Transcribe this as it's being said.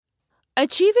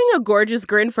Achieving a gorgeous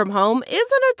grin from home isn't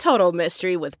a total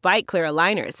mystery with Byte Clear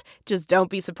aligners. Just don't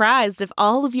be surprised if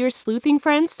all of your sleuthing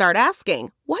friends start asking,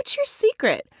 "What's your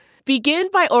secret?" Begin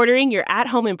by ordering your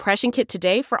at-home impression kit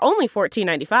today for only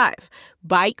 $14.95.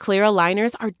 Byte Clear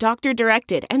aligners are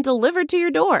doctor-directed and delivered to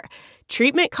your door.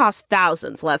 Treatment costs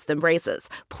thousands less than braces.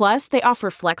 Plus, they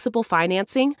offer flexible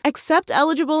financing, accept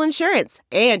eligible insurance,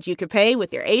 and you can pay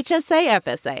with your HSA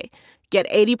FSA. Get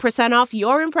 80% off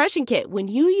your impression kit when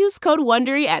you use code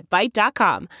WONDERY at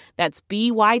Byte.com. That's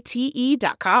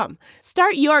BYTE.com.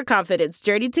 Start your confidence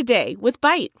journey today with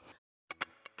Byte.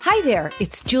 Hi there,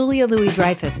 it's Julia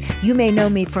Louis-Dreyfus. You may know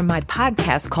me from my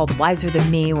podcast called Wiser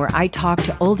Than Me, where I talk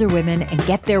to older women and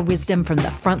get their wisdom from the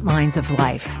front lines of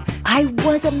life. I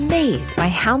was amazed by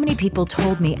how many people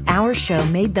told me our show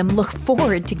made them look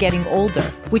forward to getting older,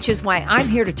 which is why I'm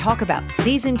here to talk about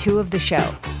season 2 of the show.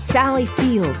 Sally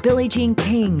Field, Billie Jean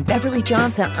King, Beverly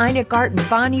Johnson, Ina Garten,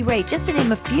 Bonnie Raitt, just to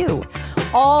name a few.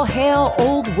 All hail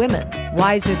old women.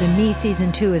 Wiser Than Me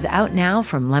season 2 is out now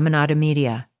from Lemonada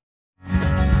Media.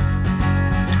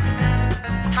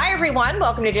 Everyone,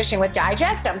 welcome to Dishing with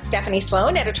Digest. I'm Stephanie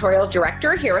Sloan, editorial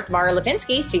director, here with Mara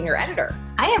Levinsky, senior editor.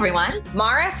 Hi, everyone.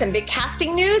 Mara, some big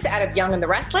casting news out of Young and the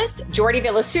Restless. Jordi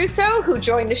Vilasuso, who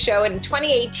joined the show in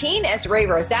 2018 as Ray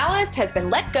Rosales, has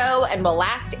been let go and will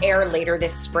last air later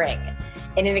this spring.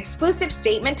 In an exclusive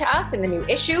statement to us in the new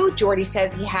issue, Jordi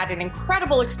says he had an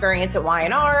incredible experience at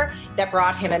Y&R that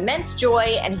brought him immense joy,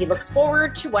 and he looks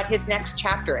forward to what his next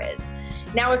chapter is.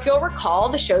 Now, if you'll recall,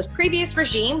 the show's previous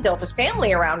regime built a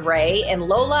family around Ray in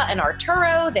Lola and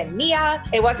Arturo, then Mia.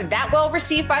 It wasn't that well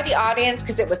received by the audience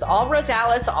because it was all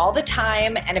Rosales all the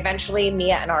time, and eventually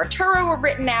Mia and Arturo were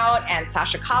written out, and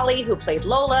Sasha Calle, who played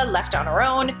Lola, left on her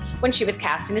own when she was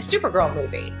cast in a Supergirl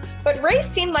movie. But Ray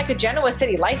seemed like a Genoa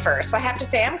City lifer, so I have to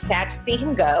say I'm sad to see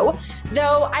him go,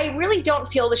 though I really don't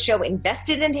feel the show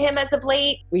invested in him as of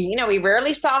late. We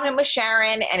rarely saw him with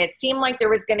Sharon, and it seemed like there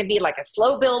was going to be like a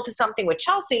slow build to something with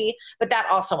Chelsea, but that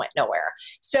also went nowhere.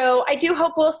 So I do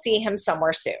hope we'll see him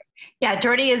somewhere soon. Yeah,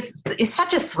 Jordi is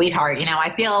such a sweetheart.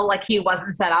 I feel like he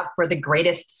wasn't set up for the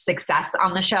greatest success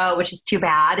on the show, which is too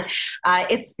bad.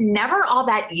 It's never all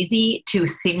that easy to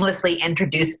seamlessly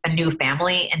introduce a new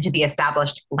family into the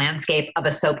established landscape of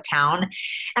a soap town.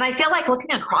 And I feel like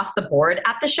looking across the board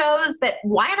at the shows that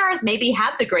Y&R's maybe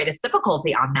had the greatest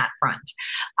difficulty on that front.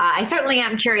 I certainly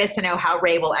am curious to know how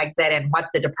Ray will exit and what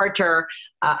the departure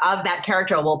of that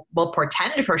character will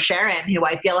portend for Sharon, who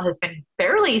I feel has been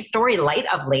fairly story light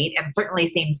of late and certainly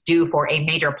seems due for a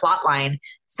major plot line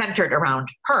centered around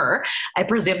her. I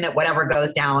presume that whatever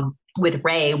goes down with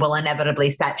Ray will inevitably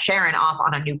set Sharon off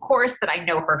on a new course that I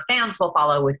know her fans will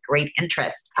follow with great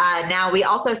interest. Now, we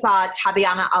also saw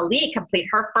Tabyana Ali complete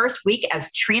her first week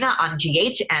as Trina on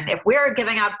GH, and if we're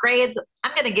giving out grades,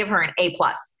 I'm going to give her an A+.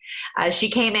 She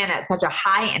came in at such a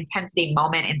high intensity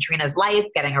moment in Trina's life,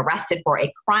 getting arrested for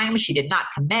a crime she did not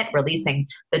commit, releasing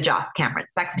the Joss Cameron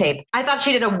sex tape. I thought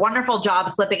she did a wonderful job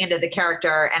slipping into the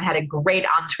character and had a great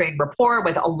on-screen rapport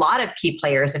with a lot of key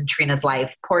players in Trina's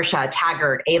life: Portia,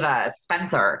 Taggart, Ava,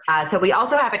 Spencer. So we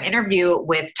also have an interview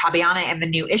with Tabyana in the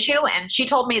new issue, and she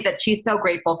told me that she's so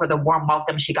grateful for the warm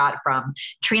welcome she got from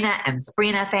Trina and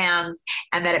Sabrina fans,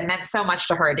 and that it meant so much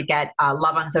to her to get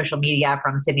love on social media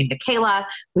from Sydney Michaela,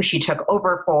 who she took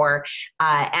over for,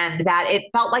 and that it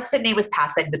felt like Sydney was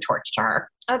passing the torch to her.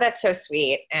 Oh, that's so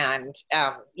sweet. And,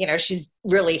 she's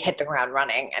really hit the ground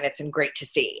running, and it's been great to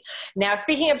see. Now,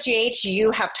 speaking of GH, you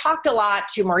have talked a lot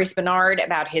to Maurice Benard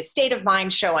about his State of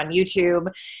Mind show on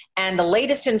YouTube, and the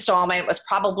latest installment was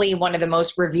probably one of the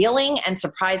most revealing and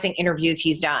surprising interviews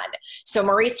he's done. So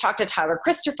Maurice talked to Tyler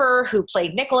Christopher, who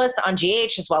played Nicholas on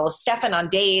GH, as well as Stefan on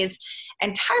Days.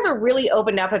 And Tyler really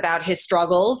opened up about his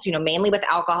struggles, mainly with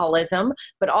alcoholism,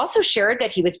 but also shared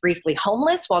that he was briefly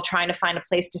homeless while trying to find a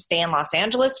place to stay in Los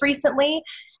Angeles recently,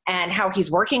 and how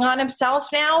he's working on himself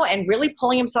now and really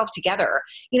pulling himself together.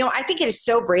 I think it is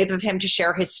so brave of him to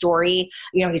share his story.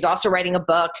 He's also writing a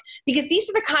book, because these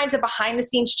are the kinds of behind the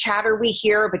scenes chatter we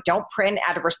hear but don't print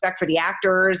out of respect for the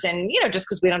actors, and, just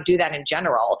because we don't do that in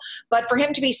general. But for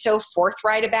him to be so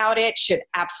forthright about it should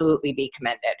absolutely be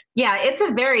commended. Yeah, it's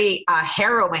a very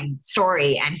harrowing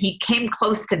story, and he came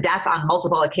close to death on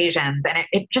multiple occasions, and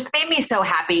it just made me so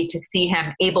happy to see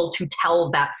him able to tell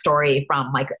that story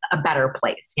from like a better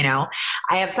place.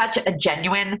 I have such a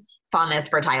genuine fondness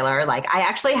for Tyler. Like, I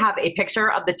actually have a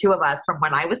picture of the two of us from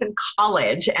when I was in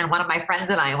college, and one of my friends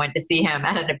and I went to see him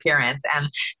at an appearance, and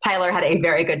Tyler had a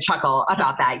very good chuckle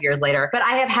about that years later. But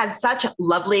I have had such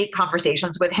lovely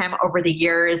conversations with him over the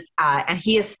years, and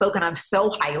he is spoken of so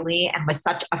highly and with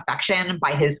such affection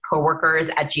by his coworkers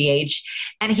at GH,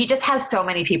 and he just has so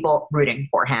many people rooting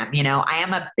for him. You know, I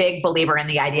am a big believer in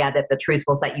the idea that the truth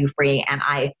will set you free, and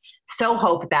I so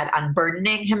hope that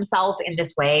unburdening himself in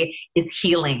this way is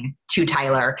healing to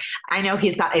Tyler. I know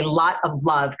he's got a lot of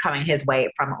love coming his way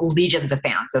from legions of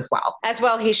fans as well. As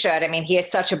well he should. I mean, he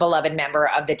is such a beloved member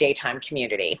of the daytime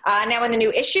community. Now in the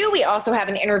new issue, we also have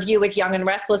an interview with Young and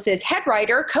Restless's head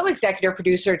writer, co-executive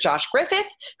producer Josh Griffith,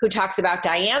 who talks about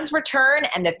Diane's return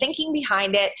and the thinking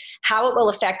behind it, how it will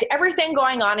affect everything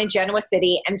going on in Genoa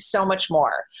City, and so much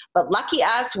more. But lucky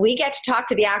us, we get to talk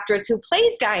to the actress who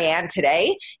plays Diane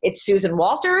today. It's Susan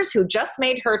Walters, who just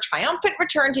made her triumphant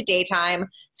return to daytime.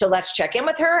 So let's check in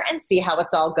with her and see how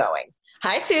it's all going.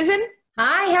 Hi, Susan.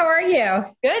 Hi, how are you?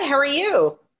 Good. How are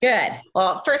you? Good.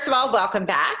 Well, first of all, welcome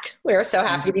back. We're so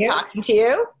happy to be talking to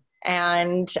you.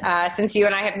 And since you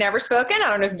and I have never spoken, I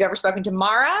don't know if you've ever spoken to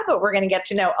Mara, but we're going to get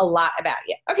to know a lot about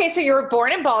you. Okay, so you were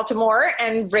born in Baltimore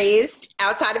and raised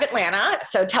outside of Atlanta.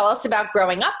 So tell us about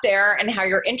growing up there and how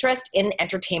your interest in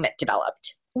entertainment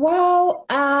developed. Well,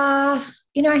 I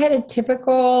had a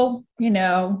typical,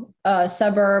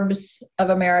 suburbs of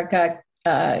America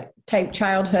type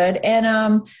childhood.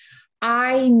 And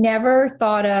I never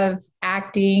thought of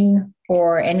acting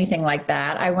or anything like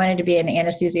that. I wanted to be an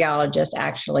anesthesiologist,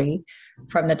 actually,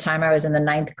 from the time I was in the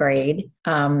 9th grade,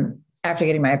 after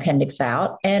getting my appendix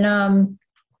out. And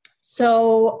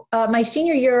so my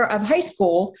senior year of high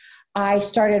school, I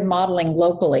started modeling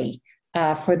locally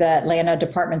for the Atlanta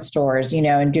department stores,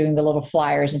 and doing the little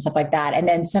flyers and stuff like that. And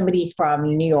then somebody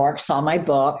from New York saw my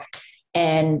book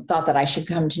and thought that I should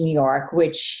come to New York,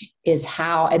 which is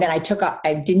how, and then I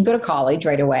didn't go to college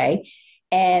right away.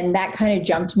 And that kind of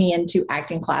jumped me into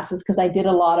acting classes because I did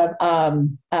a lot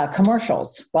of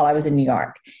commercials while I was in New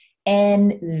York.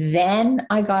 And then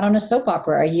I got on a soap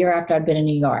opera a year after I'd been in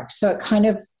New York. So it kind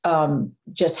of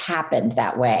just happened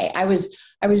that way. I was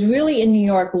really in New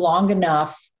York long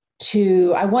enough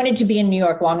I wanted to be in New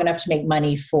York long enough to make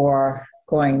money for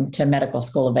going to medical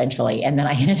school eventually. And then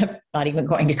I ended up not even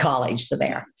going to college. So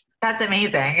there. That's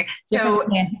amazing. So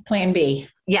plan B.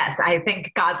 Yes, I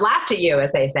think God laughed at you,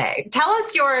 as they say. Tell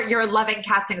us your loving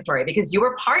casting story, because you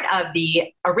were part of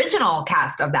the original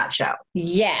cast of that show.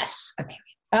 Yes. Okay.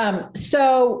 I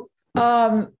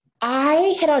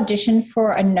had auditioned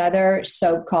for another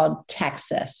soap called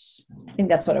Texas. I think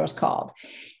that's what it was called.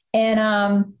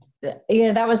 And,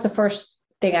 that was the first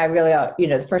thing I really,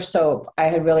 the first soap I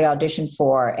had really auditioned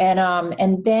for.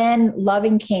 And then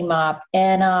Loving came up,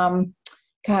 and,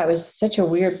 God, it was such a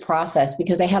weird process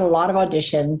because they had a lot of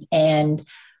auditions, and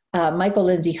Michael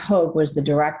Lindsay Hogue was the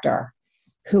director,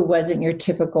 who wasn't your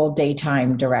typical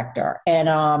daytime director.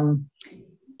 And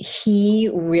he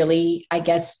really, I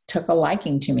guess, took a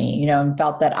liking to me, and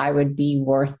felt that I would be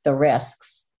worth the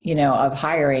risks, of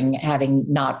hiring, having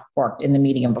not worked in the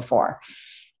medium before.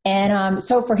 And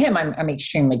so for him, I'm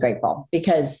extremely grateful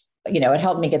because, it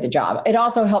helped me get the job. It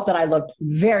also helped that I looked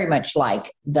very much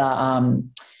like the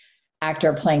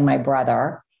actor playing my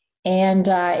brother. And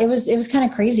it was kind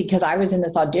of crazy because I was in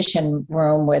this audition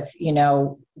room with,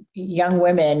 young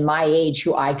women my age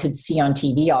who I could see on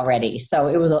TV already. So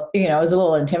it was, it was a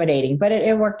little intimidating, but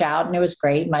it worked out and it was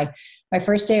great. My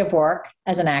first day of work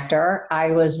as an actor,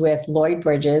 I was with Lloyd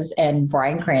Bridges and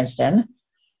Bryan Cranston.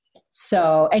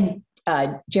 So, and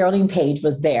Geraldine Page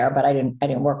was there, but I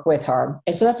didn't work with her.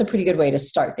 And so that's a pretty good way to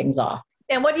start things off.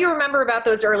 And what do you remember about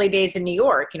those early days in New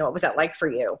York? What was that like for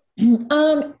you?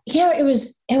 It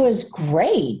was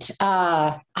great.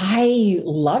 I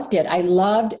loved it. I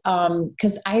loved,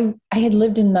 cause I had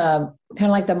lived in the kind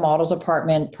of like the model's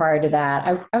apartment prior to that.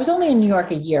 I was only in New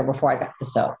York a year before I got the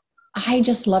soap. I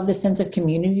just love the sense of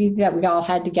community that we all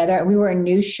had together. And we were a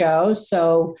new show.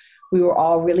 So we were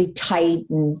all really tight,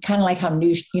 and kind of like how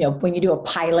when you do a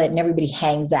pilot and everybody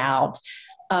hangs out,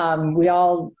 we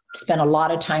all spent a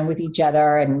lot of time with each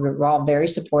other, and we were all very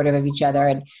supportive of each other.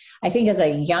 And I think as a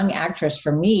young actress,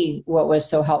 for me, what was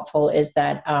so helpful is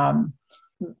that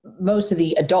most of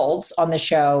the adults on the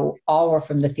show all were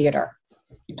from the theater.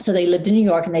 So they lived in New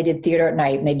York and they did theater at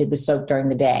night and they did the soap during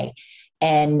the day.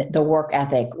 And the work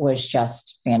ethic was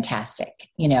just fantastic,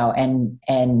 and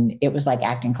it was like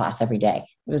acting class every day.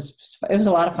 It was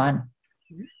a lot of fun.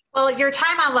 Well, your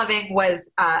time on Loving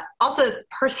was also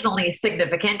personally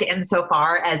significant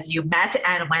insofar as you met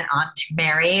and went on to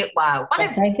marry one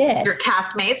Yes, of I did. your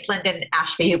castmates, Lyndon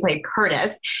Ashby, who played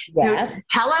Curtis. Yes. So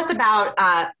tell us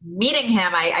about meeting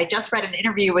him. I just read an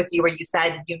interview with you where you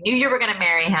said you knew you were going to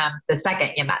marry him the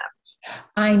second you met him.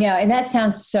 I know. And that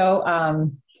sounds so,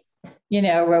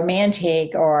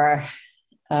 romantic or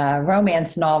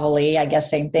romance novel-y, I guess,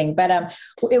 same thing. But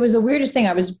it was the weirdest thing.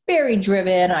 I was very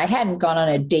driven. I hadn't gone on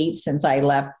a date since I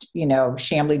left,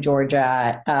 Chamblee,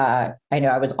 Georgia. I know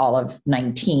I was all of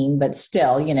 19, but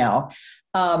still,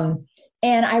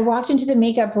 and I walked into the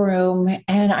makeup room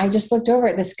and I just looked over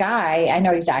at this guy. I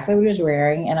know exactly what he was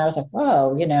wearing. And I was like,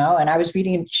 whoa, and I was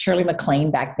reading Shirley MacLaine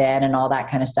back then and all that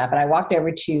kind of stuff. And I walked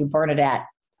over to Bernadette,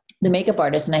 the makeup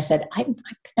artist, and I said, I'm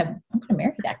going to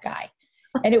marry that guy.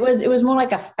 And it was more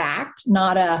like a fact,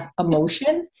 not a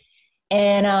emotion.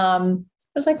 And I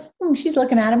was like, she's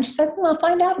looking at him. She said, well, I'll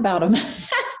find out about him.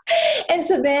 And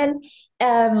so then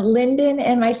Lyndon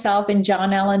and myself and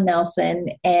John Allen Nelson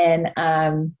and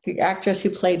the actress who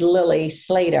played Lily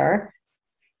Slater.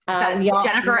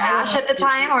 Jennifer Ash at the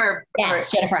time?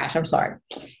 Yes, Jennifer Ash, I'm sorry.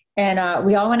 And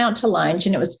we all went out to lunch,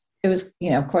 and it was,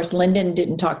 of course, Lyndon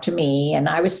didn't talk to me, and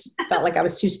felt like I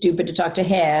was too stupid to talk to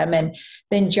him. And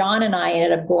then John and I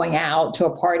ended up going out to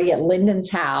a party at Lyndon's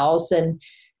house, and,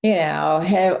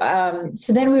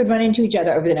 so then we would run into each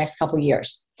other over the next couple of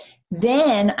years.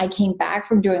 Then I came back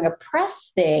from doing a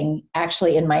press thing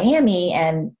actually in Miami,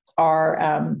 and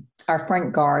our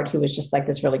front guard, who was just like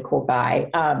this really cool guy,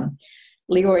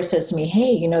 Leroy says to me,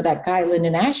 hey, that guy,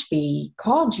 Lyndon Ashby,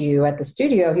 called you at the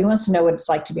studio. He wants to know what it's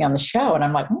like to be on the show. And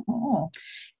I'm like, oh.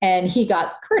 And he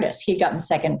got Curtis. He had gotten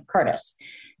second Curtis.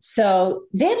 So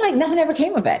then nothing ever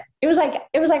came of it. It was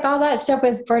like all that stuff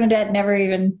with Bernadette never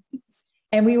even,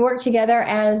 and we worked together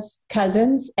as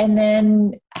cousins. And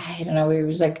then, I don't know, we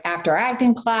was like after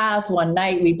acting class one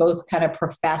night, we both kind of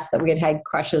professed that we had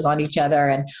crushes on each other,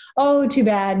 and, oh, too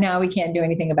bad. Now we can't do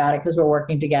anything about it because we're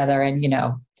working together. And,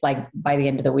 by the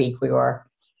end of the week, we were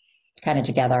kind of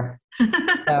together.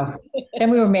 So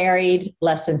then we were married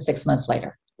less than 6 months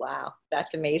later. Wow,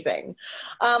 that's amazing.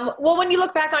 Well, when you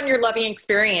look back on your Loving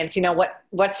experience,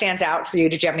 what stands out for you?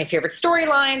 Did you have any favorite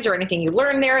storylines or anything you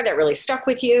learned there that really stuck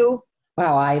with you?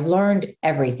 Wow, I learned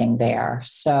everything there.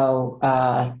 So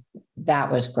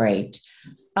that was great.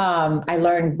 I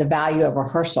learned the value of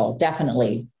rehearsal,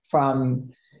 definitely, from,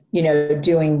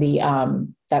 doing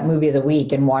that movie of the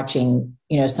week and watching,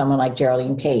 someone like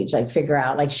Geraldine Page, figure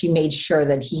out, she made sure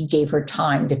that he gave her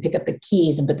time to pick up the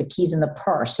keys and put the keys in the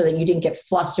purse so that you didn't get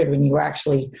flustered when you were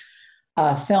actually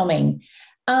filming.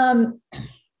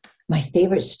 My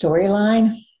favorite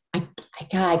storyline, I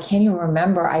can't even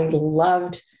remember. I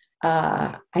loved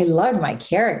my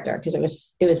character because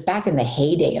it was back in the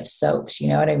heyday of soaps. You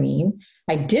know what I mean?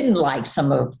 I didn't like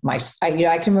some of I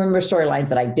can remember storylines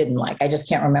that I didn't like. I just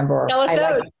can't remember.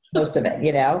 Most of it,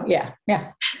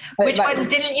 Yeah. Which ones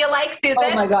didn't you like, Susan?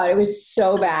 Oh my God, it was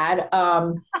so bad.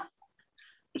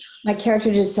 My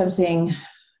character did something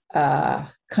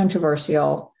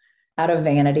controversial out of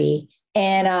vanity.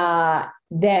 And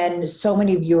then so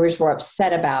many viewers were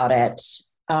upset about it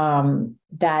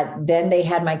that then they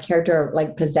had my character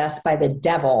possessed by the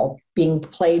devil, being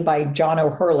played by John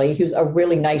O'Hurley, who's a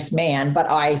really nice man, but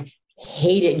I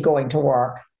hated going to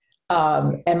work.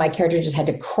 And my character just had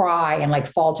to cry and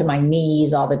fall to my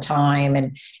knees all the time.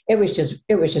 And it was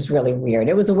just really weird.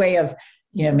 It was a way of,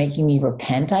 making me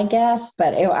repent, I guess.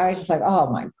 But I was just like, oh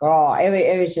my God,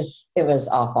 it was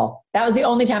awful. That was the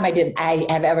only time I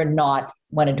have ever not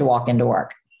wanted to walk into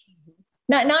work.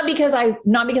 Not because I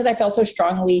felt so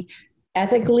strongly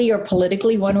ethically or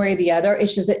politically one way or the other.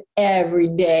 It's just that every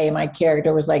day my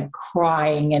character was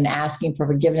crying and asking for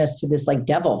forgiveness to this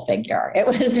devil figure. It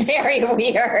was very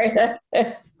weird.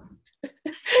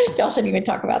 Y'all shouldn't even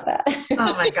talk about that.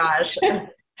 Oh my gosh.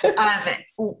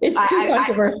 It's too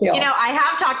controversial. I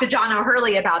have talked to John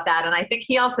O'Hurley about that, and I think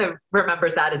he also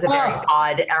remembers that as a very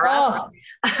odd era.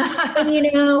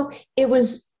 And, it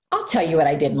was, I'll tell you what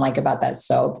I didn't like about that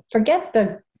soap. Forget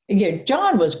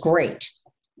John was great.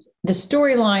 The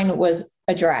storyline was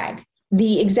a drag.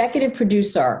 The executive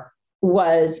producer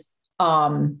was,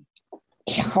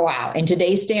 wow, in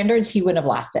today's standards, he wouldn't have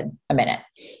lasted a minute.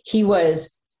 He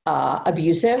was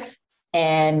abusive,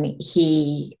 and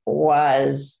he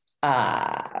was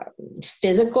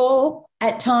physical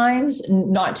at times,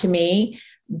 not to me,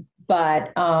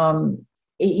 but,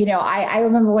 I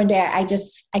remember one day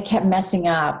I kept messing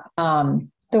up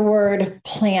the word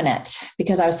planet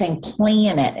because I was saying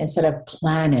planet instead of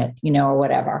planet, or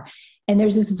whatever. And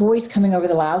there's this voice coming over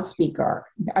the loudspeaker.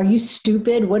 Are you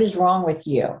stupid? What is wrong with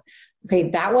you? okay,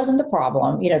 that wasn't the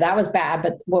problem. That was bad.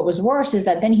 But what was worse is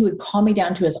that then he would call me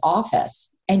down to his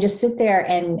office and just sit there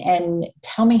and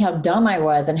tell me how dumb I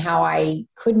was and how I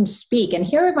couldn't speak. And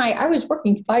I was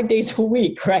working 5 days a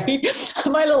week, right?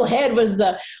 My little head was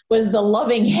the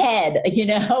loving head,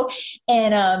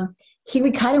 and he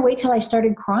would kind of wait till I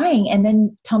started crying and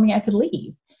then tell me I could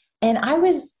leave. And I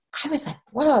was like,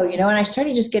 whoa, and I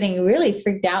started just getting really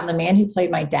freaked out. And the man who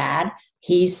played my dad,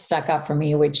 he stuck up for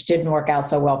me, which didn't work out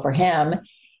so well for him.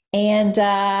 And,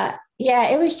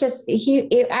 it was just,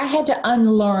 I had to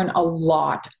unlearn a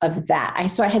lot of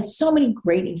that. So I had so many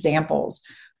great examples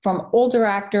from older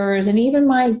actors and even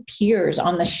my peers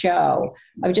on the show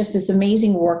of just this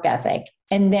amazing work ethic.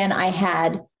 And then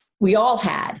we all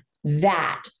had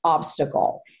that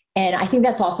obstacle. And I think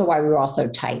that's also why we were all so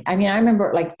tight. I mean, I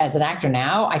remember, like, as an actor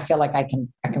now, I feel like I can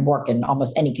work in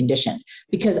almost any condition,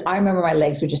 because I remember my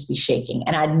legs would just be shaking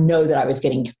and I'd know that I was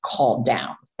getting called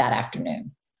down that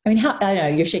afternoon. I mean, I know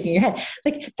you're shaking your head.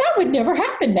 Like, that would never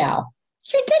happen now.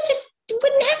 That just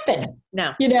wouldn't happen.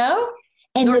 No.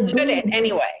 And it shouldn't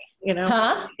anyway.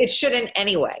 Huh? It shouldn't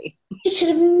anyway. It should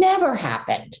have never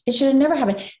happened.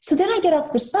 So then I get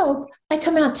off the soap. I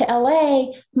come out to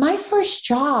LA. My first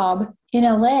job in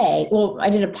LA, well,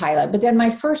 I did a pilot, but then my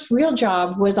first real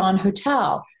job was on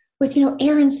Hotel with,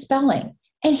 Aaron Spelling.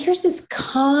 And here's this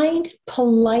kind,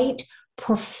 polite,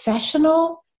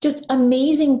 professional, just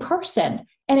amazing person.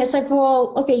 And it's like,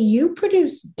 well, okay, you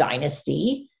produced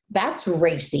Dynasty. That's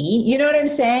racy. You know what I'm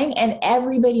saying? And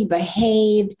everybody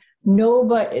behaved.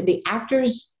 Nobody, the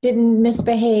actors didn't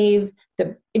misbehave.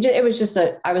 It was just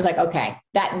I was like, okay,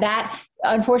 that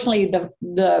unfortunately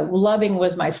the loving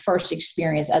was my first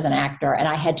experience as an actor, and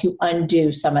I had to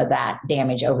undo some of that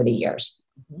damage over the years.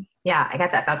 Yeah, I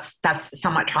get that. That's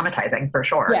somewhat traumatizing for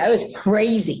sure. Yeah, it was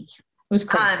crazy.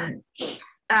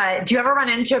 Do you ever run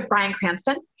into Bryan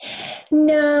Cranston?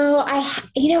 No, I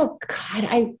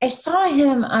saw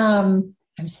him.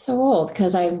 I'm so old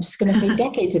because I'm just going to say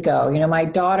decades ago. My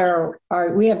daughter,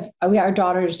 our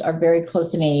daughters are very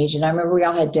close in age, and I remember we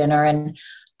all had dinner, and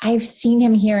I've seen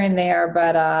him here and there.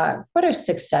 But what a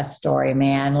success story,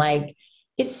 man! Like,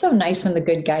 it's so nice when the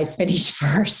good guys finish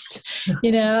first.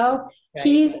 Right.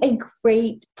 He's a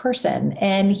great person,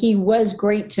 and he was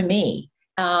great to me.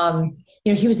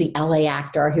 He was the LA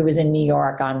actor who was in New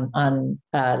York on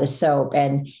the soap,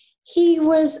 and he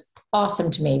was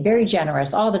awesome to me, very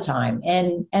generous all the time.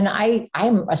 And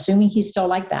I'm assuming he's still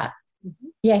like that. Mm-hmm.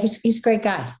 Yeah, he's a great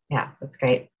guy. Yeah, that's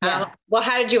great. Yeah. Well,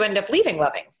 how did you end up leaving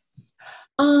Loving?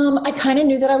 I kind of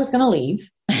knew that I was going to leave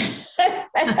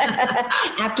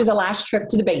after the last trip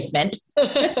to the basement.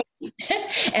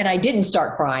 And I didn't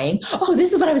start crying. Oh,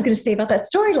 this is what I was going to say about that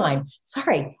storyline.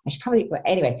 Sorry. I should probably,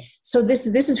 anyway. So this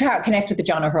is how it connects with the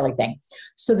John O'Hurley thing.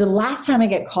 So the last time I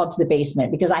get called to the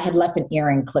basement, because I had left an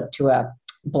earring clipped to a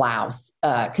blouse,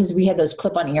 because we had those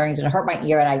clip-on earrings and it hurt my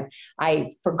ear, and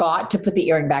I forgot to put the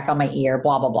earring back on my ear,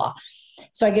 blah, blah, blah.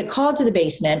 So I get called to the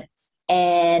basement,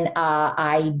 and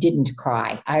I didn't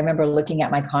cry. I remember looking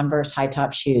at my Converse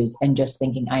high-top shoes and just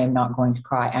thinking, I am not going to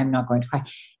cry. I'm not going to cry.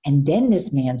 And then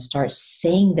this man starts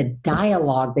saying the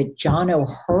dialogue that John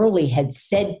O'Hurley had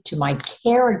said to my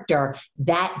character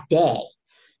that day,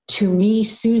 to me,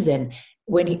 Susan,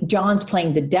 when John's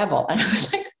playing the devil. And I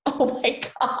was like, oh my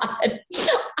God,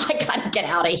 I gotta get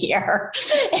out of here.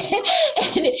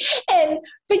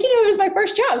 But it was my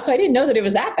first job, so I didn't know that it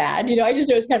was that bad. I just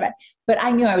knew it was kind of bad. But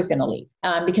I knew I was going to leave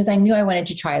because I knew I wanted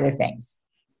to try other things.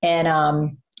 And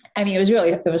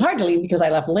it was hard to leave because I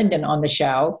left Lyndon on the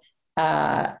show.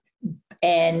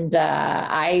 And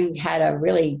I had a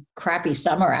really crappy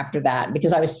summer after that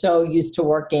because I was so used to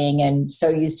working and so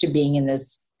used to being in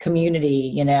this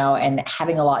community, and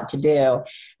having a lot to do.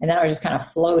 And then I was just kind of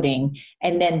floating,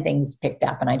 and then things picked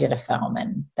up and I did a film,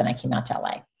 and then I came out to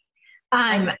LA.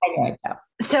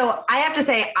 So I have to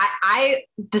say, I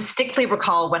distinctly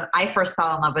recall when I first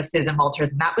fell in love with Susan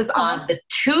Walters, and that was on the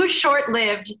too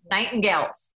short-lived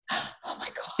Nightingales. Oh my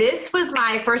God. This was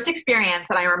my first experience,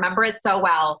 and I remember it so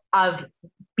well, of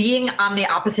being on the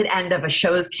opposite end of a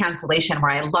show's cancellation,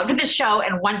 where I loved the show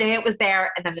and one day it was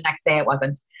there and then the next day it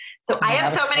wasn't. So I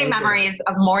have so many memories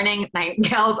of mourning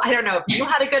Nightingales. I don't know if you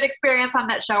had a good experience on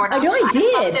that show or not. I know I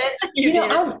did.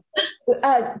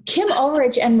 Kim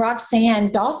Ulrich and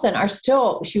Roxanne Dawson are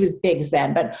still, she was Biggs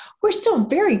then, but we're still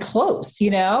very close,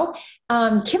 Kim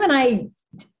and I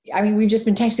mean, we've just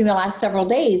been texting the last several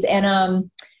days, and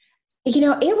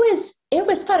it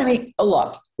was fun. I mean,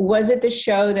 look, was it the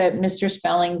show that Mr.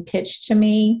 Spelling pitched to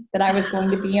me that I was going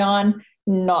to be on?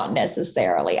 Not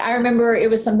necessarily. I remember it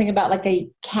was something about like a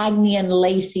Cagney and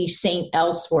Lacey St.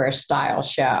 Elsewhere style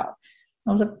show. I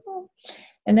was like, oh.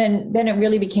 And then it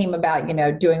really became about,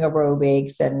 doing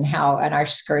aerobics and our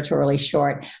skirts were really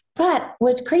short. But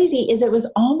what's crazy is it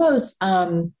was almost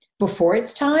before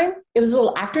its time. It was a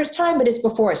little after its time, but it's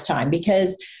before its time,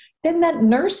 because then that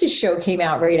nurses show came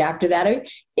out right after that.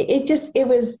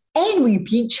 And we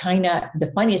beat China.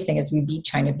 The funniest thing is we beat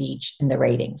China Beach in the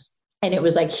ratings. And it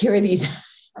was like, here are these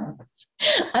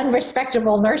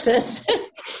unrespectable nurses.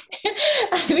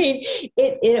 I mean,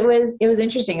 it was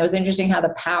interesting. It was interesting how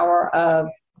the power of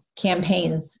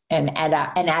campaigns and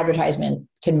advertisement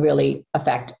can really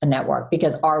affect a network,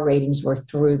 because our ratings were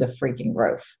through the freaking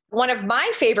roof. One of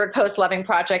my favorite post-Loving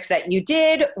projects that you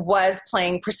did was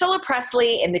playing Priscilla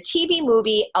Presley in the TV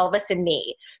movie Elvis and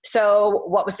Me. So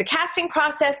what was the casting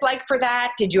process like for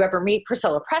that? Did you ever meet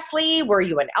Priscilla Presley? Were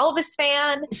you an Elvis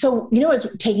fan? So, it's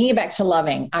taking it back to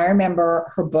Loving. I remember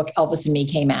her book Elvis and Me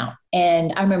came out.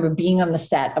 And I remember being on the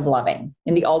set of Loving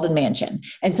in the Alden Mansion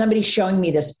and somebody showing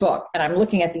me this book. And I'm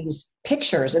looking at these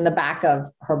pictures in the back of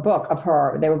her book of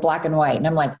her. They were black and white. And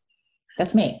I'm like,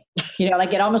 that's me.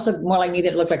 Like it almost looked more like me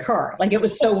than it looked like her. Like it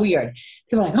was so weird.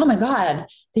 People were like, oh my God,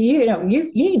 you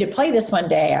need to play this one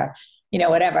day, or,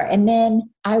 whatever. And then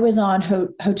I was on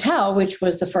Hotel, which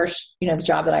was the first, the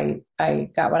job that I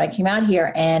got when I came out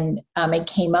here. And it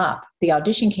came up, the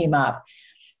audition came up.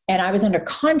 And I was under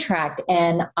contract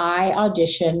and I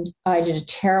auditioned. I did a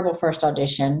terrible first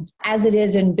audition. As it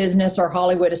is in business or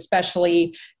Hollywood,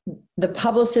 especially, the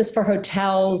publicist for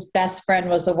Hotel's best friend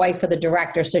was the wife of the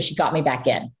director. So she got me back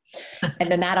in.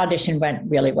 And then that audition went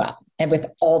really well. And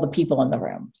with all the people in the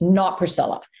room, not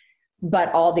Priscilla, but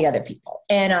all the other people.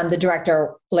 And the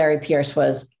director, Larry Pierce,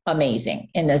 was amazing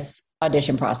in this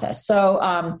audition process. So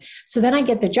then I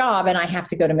get the job and I have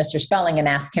to go to Mr. Spelling and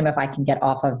ask him if I can get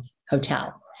off of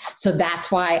Hotel. So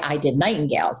that's why I did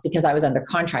Nightingales, because I was under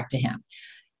contract to him.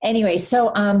 Anyway,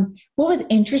 so what was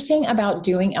interesting about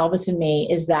doing Elvis and Me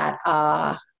is that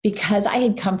because I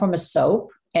had come from a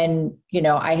soap and,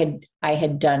 I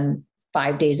had done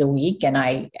 5 days a week and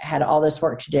I had all this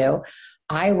work to do,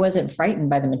 I wasn't frightened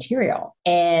by the material.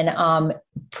 And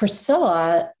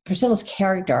Priscilla's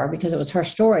character, because it was her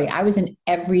story, I was in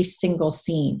every single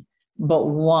scene but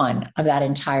one of that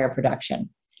entire production.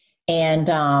 And,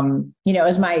 it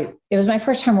was my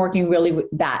first time working really with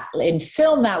that in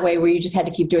film that way, where you just had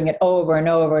to keep doing it over and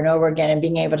over and over again and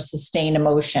being able to sustain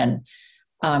emotion.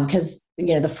 Cause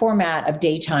the format of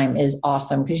daytime is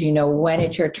awesome because when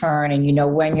it's your turn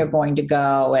and when you're going to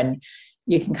go and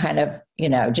you can kind of,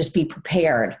 just be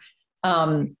prepared.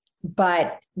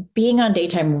 But being on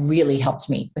daytime really helped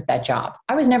me with that job.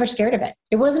 I was never scared of it.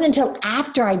 It wasn't until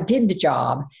after I did the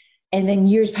job and then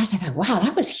years passed, I thought, wow,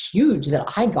 that was huge that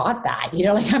I got that.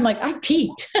 I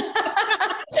peaked.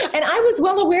 And I was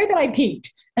well aware that I peaked.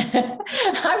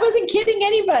 I wasn't kidding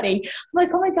anybody. I'm like,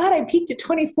 oh my God, I peaked at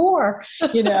 24,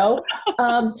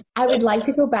 I would like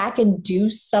to go back and do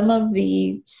some of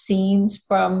the scenes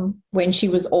from when she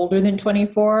was older than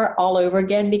 24 all over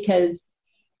again, because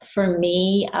for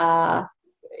me,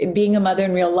 being a mother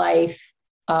in real life,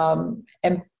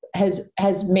 and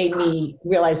has made me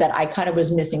realize that I kind of was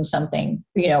missing something,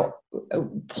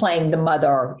 playing the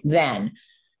mother then.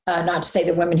 Not to say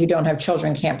that women who don't have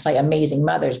children can't play amazing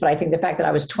mothers, but I think the fact that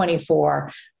I was 24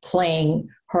 playing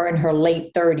her in her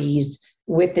late 30s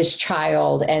with this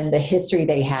child and the history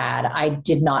they had, I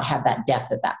did not have that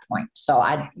depth at that point. So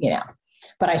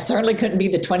but I certainly couldn't be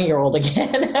the 20-year-old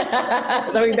again.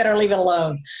 So we better leave it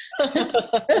alone.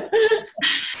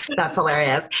 That's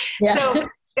hilarious. Yeah. So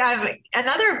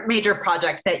another major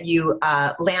project that you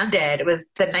landed was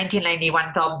the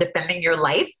 1991 film Defending Your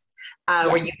Life,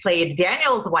 where you played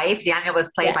Daniel's wife. Daniel was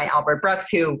played by Albert Brooks,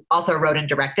 who also wrote and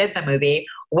directed the movie.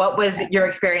 What was your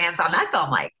experience on that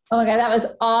film like? Oh my God, that was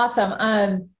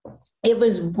awesome. It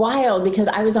was wild because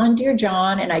I was on Dear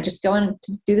John and I just go in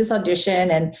to do this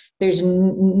audition and there's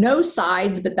no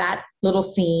sides but that little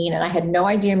scene. And I had no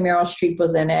idea Meryl Streep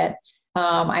was in it.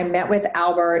 I met with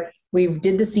Albert. We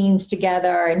did the scenes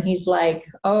together and he's like,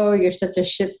 oh, you're such a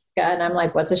shitska. And I'm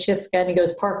like, what's a shitska? And he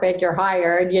goes, perfect, you're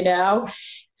hired,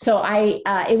 So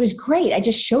it was great. I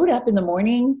just showed up in the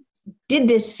morning, did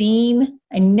this scene.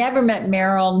 I never met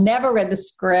Meryl, never read the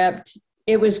script.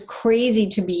 It was crazy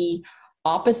to be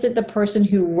opposite the person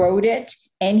who wrote it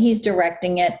and he's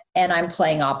directing it and I'm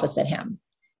playing opposite him.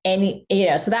 And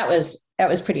so that was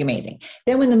pretty amazing.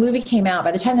 Then when the movie came out,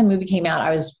 by the time the movie came out, I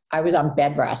was on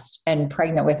bed rest and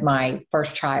pregnant with my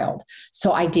first child.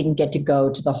 So I didn't get to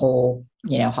go to the whole,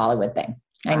 Hollywood thing.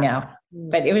 I know,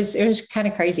 but it was kind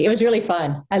of crazy. It was really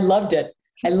fun. I loved it.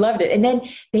 I loved it. And then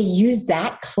they used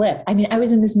that clip. I mean, I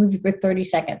was in this movie for 30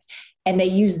 seconds and they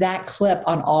used that clip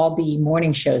on all the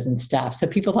morning shows and stuff. So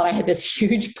people thought I had this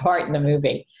huge part in the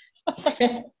movie.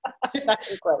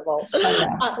 That's incredible.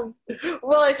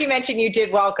 Well, as you mentioned, you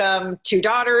did welcome 2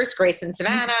 daughters, Grace and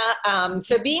Savannah.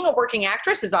 So being a working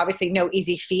actress is obviously no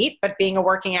easy feat, but being a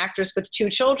working actress with 2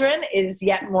 children is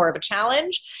yet more of a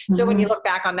challenge. So when you look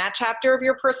back on that chapter of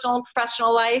your personal and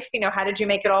professional life, how did you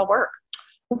make it all work?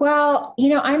 Well,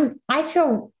 I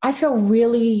feel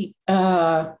really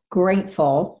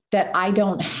grateful that I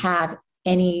don't have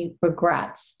any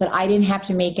regrets, that I didn't have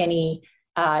to make any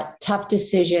tough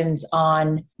decisions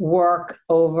on work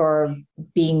over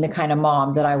being the kind of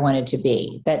mom that I wanted to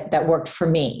be, that worked for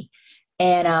me.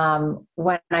 And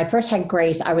when I first had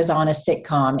Grace, I was on a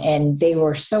sitcom and they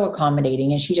were so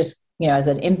accommodating. And she just, as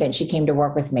an infant, she came to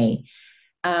work with me.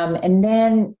 And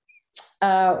then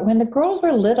when the girls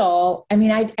were little, I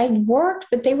mean, I worked,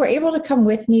 but they were able to come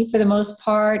with me for the most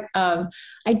part.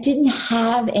 I didn't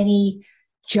have any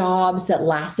jobs that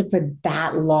lasted for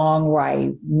that long where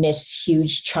I missed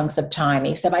huge chunks of time,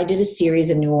 except I did a series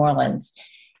in New Orleans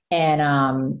and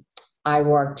I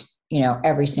worked,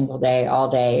 every single day, all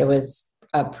day. It was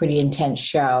a pretty intense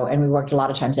show and we worked a lot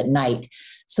of times at night.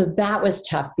 So that was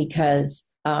tough because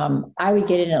I would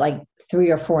get in at like 3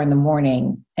 or 4 in the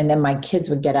morning and then my kids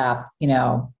would get up,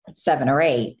 at 7 or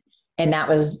 8. And that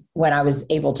was when I was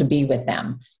able to be with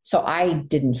them. So I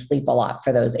didn't sleep a lot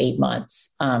for those 8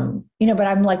 months. But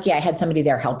I'm lucky I had somebody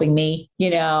there helping me,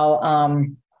 it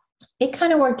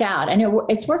kind of worked out. And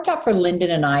it's worked out for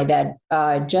Lyndon and I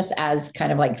that just as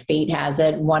kind of like fate has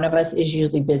it, one of us is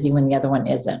usually busy when the other one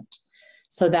isn't.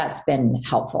 So that's been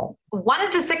helpful. One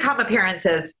of the sitcom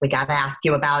appearances we got to ask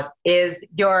you about is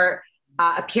your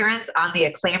appearance on the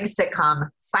acclaimed sitcom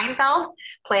Seinfeld,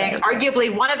 playing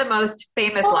arguably one of the most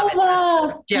famous love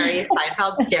interests, Jerry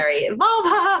Seinfeld's Jerry,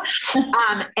 Vulva,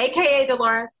 aka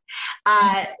Dolores.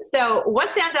 So what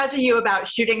stands out to you about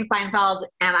shooting Seinfeld?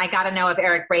 And I got to know if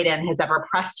Eric Braeden has ever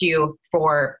pressed you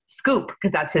for Scoop,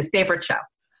 because that's his favorite show.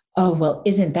 Oh, well,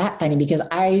 isn't that funny? Because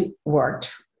I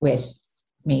worked with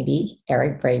maybe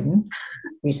Eric Braeden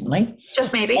recently.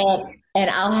 Just maybe. And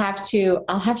I'm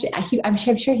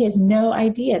sure he has no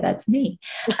idea that's me.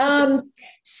 That's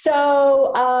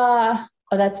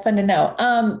fun to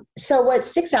know. So what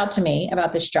sticks out to me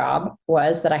about this job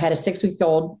was that I had a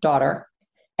 6-week-old daughter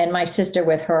and my sister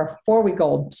with her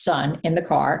 4-week-old son in the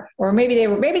car, or maybe they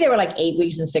were like 8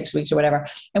 weeks and 6 weeks or whatever.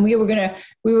 And we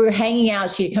were hanging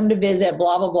out. She'd come to visit,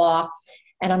 blah, blah, blah.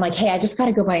 And I'm like, hey, I just got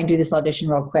to go by and do this audition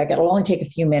real quick. It'll only take a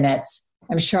few minutes.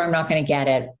 I'm sure I'm not going to get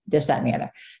it, this, that, and the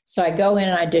other. So I go in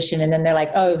and audition and then they're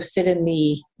like, oh, sit in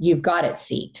the you've got it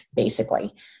seat,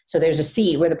 basically. So there's a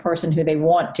seat where the person who they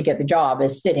want to get the job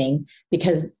is sitting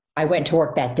because I went to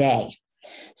work that day.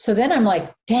 So then I'm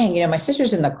like, dang, my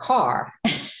sister's in the car.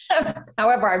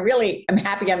 However, I'm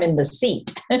happy I'm in the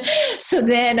seat. So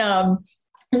then I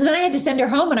had to send her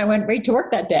home and I went right to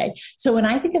work that day. So when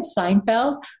I think of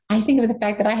Seinfeld, I think of the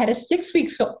fact that I had a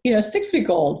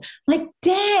 6-week-old. Like,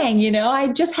 dang,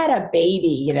 I just had a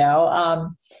baby,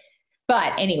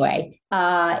 But anyway,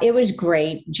 it was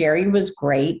great. Jerry was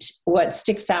great. What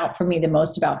sticks out for me the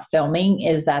most about filming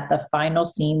is that the final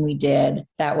scene we did,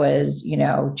 that was,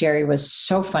 Jerry was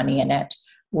so funny in it,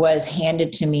 was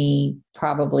handed to me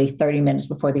probably 30 minutes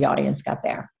before the audience got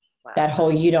there. Wow. That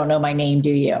whole, you don't know my name,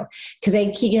 do you? Because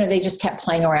they just kept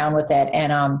playing around with it.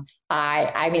 And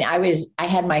I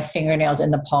had my fingernails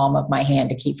in the palm of my hand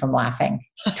to keep from laughing.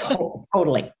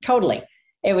 Totally.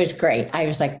 It was great. I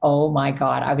was like, oh my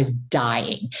God, I was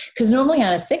dying. Because normally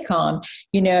on a sitcom,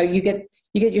 you get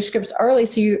your scripts early.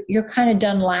 So you're kind of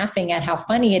done laughing at how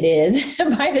funny it is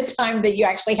by the time that you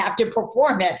actually have to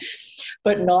perform it.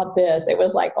 But not this. It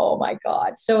was like, oh my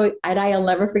God. So, and I'll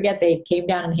never forget, they came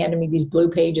down and handed me these blue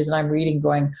pages and I'm reading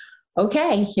going,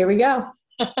 okay, here we go.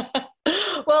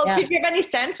 Well, yeah. Did you have any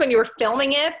sense when you were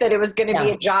filming it that it was going to be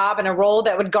a job and a role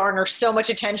that would garner so much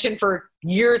attention for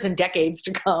years and decades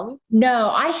to come?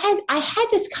 No, I had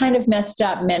this kind of messed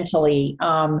up mentally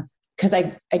because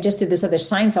I just did this other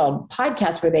Seinfeld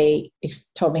podcast where they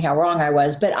told me how wrong I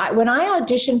was. But when I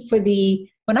auditioned for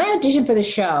the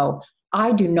show,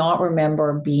 I do not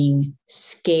remember being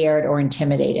scared or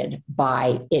intimidated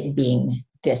by it being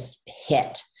this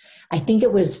hit. I think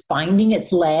it was finding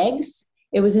its legs.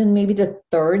 It was in maybe the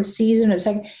 3rd season. It's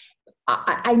like,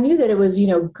 I knew that it was,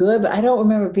 good, but I don't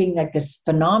remember being like this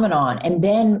phenomenon. And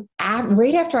then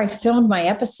right after I filmed my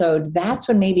episode, that's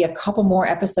when maybe a couple more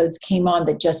episodes came on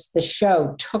that just the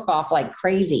show took off like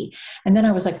crazy. And then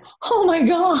I was like, oh my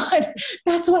God,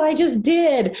 that's what I just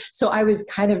did. So I was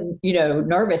kind of,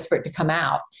 nervous for it to come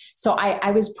out. So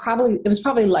it was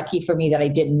probably lucky for me that I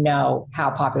didn't know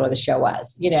how popular the show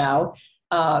was,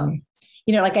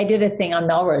 like I did a thing on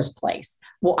Melrose Place.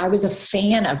 Well, I was a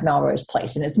fan of Melrose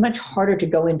Place, and it's much harder to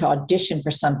go into audition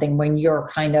for something when you're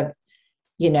kind of,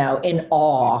 in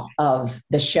awe of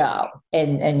the show,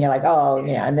 and you're like, oh,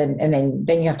 and then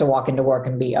you have to walk into work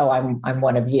and be, oh, I'm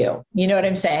one of you. You know what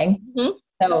I'm saying? Mm-hmm.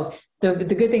 So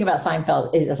the good thing about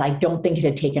Seinfeld is I don't think it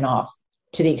had taken off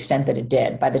to the extent that it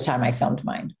did by the time I filmed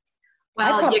mine.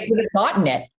 Well, I probably would have gotten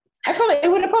it.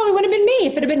 It would have been me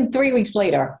if it had been 3 weeks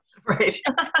later. Right.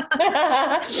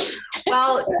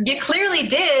 Well, you clearly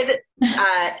did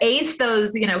ace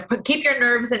those, keep your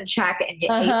nerves in check, and you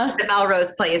aced the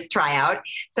Melrose Place tryout.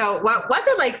 So what was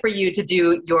it like for you to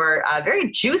do your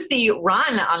very juicy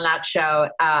run on that show,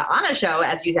 on a show,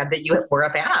 as you said, that you were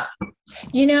a fan of?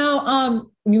 You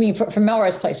mean for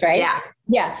Melrose Place, right? Yeah.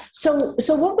 Yeah. So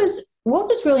what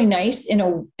was really nice in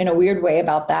a weird way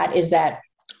about that is that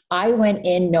I went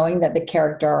in knowing that the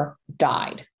character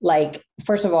died. Like,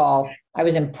 first of all, I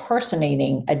was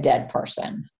impersonating a dead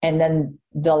person. And then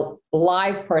the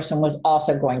live person was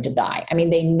also going to die. I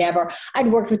mean, I'd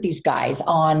worked with these guys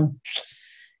on,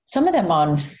 some of them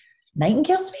on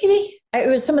Nightingales, maybe? It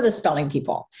was some of the spelling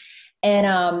people.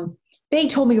 And they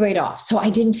told me right off. So I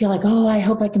didn't feel like, oh, I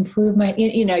hope I can prove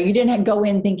you didn't go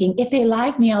in thinking, if they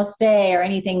like me, I'll stay, or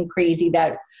anything crazy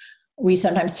that we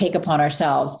sometimes take upon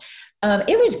ourselves.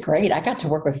 It was great. I got to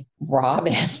work with Rob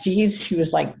Estes. He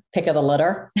was like pick of the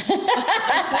litter.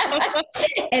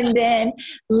 And then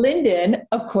Lyndon,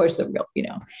 of course,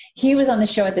 he was on the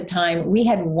show at the time. We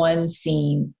had one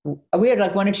scene. We had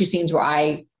like one or two scenes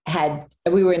where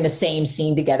we were in the same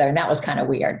scene together. And that was kind of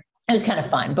weird. It was kind of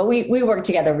fun, but we worked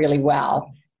together really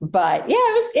well. But yeah,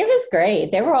 it was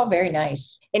great. They were all very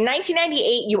nice. In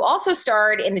 1998, you also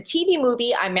starred in the TV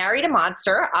movie I Married a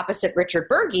Monster opposite Richard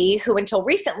Burgi, who until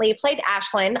recently played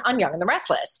Ashland on Young and the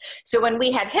Restless. So when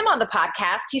we had him on the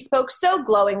podcast, he spoke so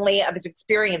glowingly of his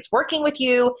experience working with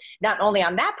you, not only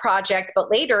on that project, but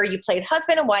later you played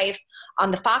husband and wife on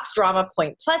the Fox drama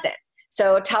Point Pleasant.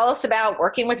 So tell us about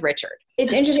working with Richard.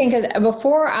 It's interesting because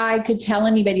before I could tell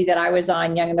anybody that I was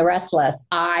on Young and the Restless,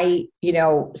 I,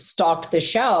 stalked the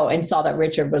show and saw that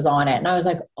Richard was on it. And I was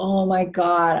like, oh my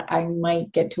God, I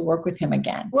might get to work with him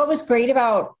again. What was great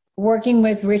about working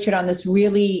with Richard on this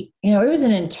really, it was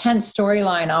an intense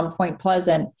storyline on Point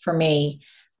Pleasant for me.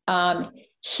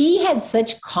 He had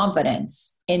such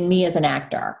confidence in me as an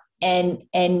actor, and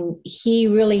he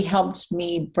really helped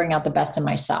me bring out the best in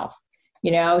myself.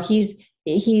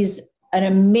 He's an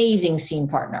amazing scene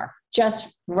partner,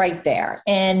 just right there.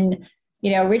 And,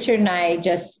 Richard and I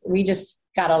we just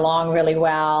got along really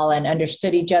well and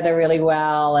understood each other really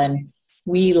well. And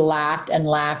we laughed and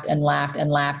laughed and laughed and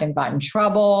laughed and got in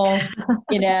trouble,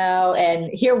 and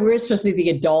here we're supposed to be the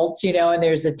adults, and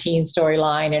there's a teen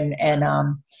storyline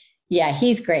and yeah,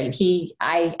 he's great.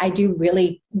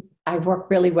 I work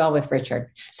really well with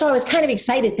Richard. So I was kind of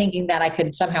excited thinking that I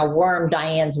could somehow worm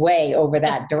Diane's way over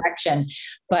that direction.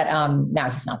 But now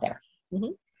he's not there.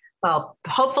 Mm-hmm. Well,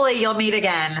 hopefully you'll meet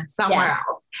again somewhere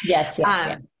else. Yes.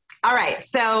 All right.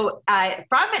 So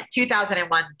from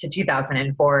 2001 to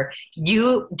 2004,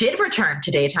 you did return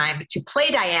to daytime to play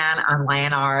Diane on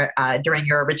Y&R during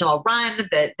your original run.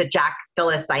 The Jack,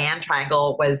 Phyllis, Diane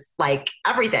triangle was like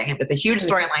everything. It was a huge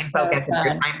storyline focus in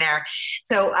your time there.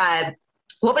 So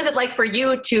what was it like for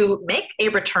you to make a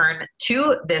return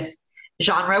to this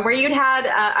genre where you'd had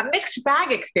a mixed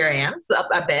bag experience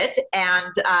a bit?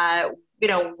 And,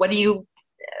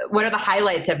 what are the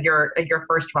highlights of your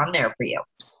first run there for you?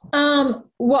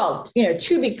 Well,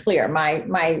 to be clear,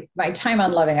 my time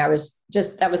on Loving, that was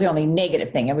the only negative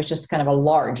thing. It was just kind of a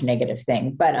large negative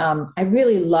thing. But I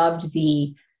really loved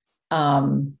the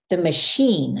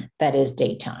machine that is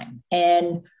daytime.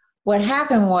 And what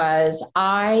happened was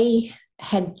I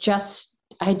had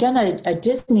done a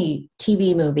Disney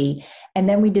TV movie, and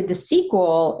then we did the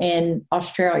sequel in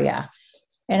Australia.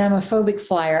 And I'm a phobic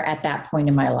flyer at that point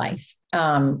in my life,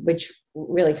 which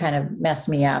really kind of messed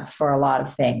me up for a lot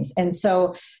of things. And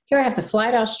so here I have to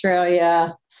fly to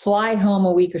Australia, fly home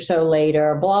a week or so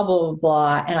later, blah, blah, blah,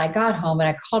 blah. And I got home and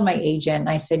I called my agent and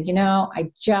I said,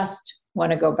 I just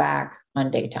want to go back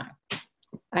on daytime.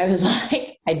 I was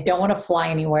like, I don't want to fly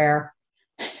anywhere.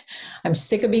 I'm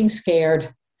sick of being scared.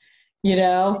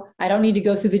 I don't need to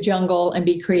go through the jungle and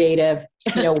be creative,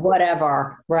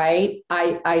 whatever. Right.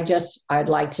 I'd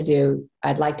like to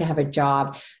have a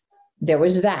job. There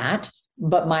was that.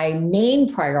 But my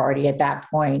main priority at that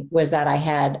point was that I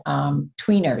had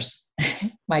tweeners.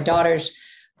 My daughters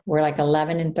were like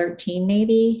 11 and 13,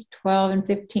 maybe 12 and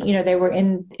 15. They were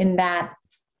in that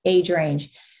age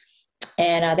range.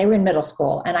 And they were in middle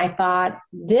school. And I thought,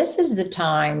 this is the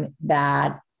time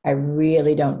that I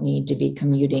really don't need to be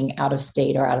commuting out of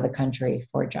state or out of the country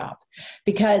for a job.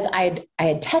 Because I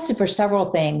had tested for several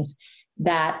things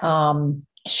that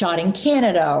shot in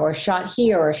Canada or shot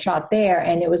here or shot there.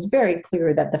 And it was very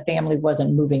clear that the family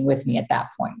wasn't moving with me at that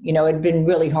point. It'd been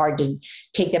really hard to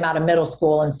take them out of middle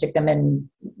school and stick them in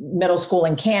middle school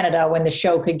in Canada when the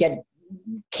show could get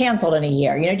canceled in a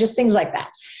year, just things like that.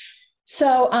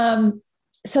 So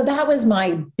that was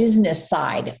my business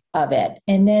side of it.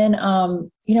 And then,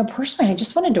 personally, I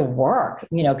just wanted to work,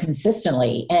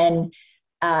 consistently. And,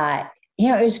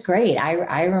 it was great.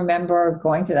 I remember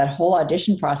going through that whole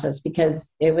audition process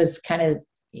because it was kind of,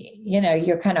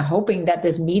 you're kind of hoping that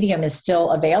this medium is still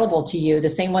available to you, the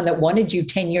same one that wanted you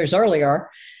 10 years earlier,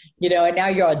 and now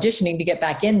you're auditioning to get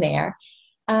back in there.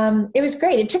 It was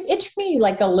great. It took me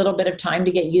like a little bit of time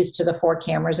to get used to the 4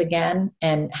 cameras again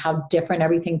and how different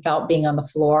everything felt being on the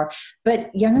floor. But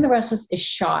Young and the Restless is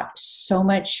shot so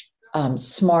much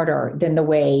smarter than the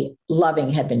way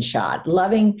Loving had been shot.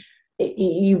 Loving,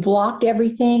 you blocked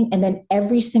everything, and then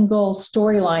every single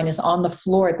storyline is on the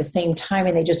floor at the same time,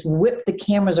 and they just whip the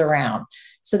cameras around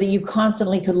so that you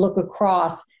constantly could look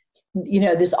across,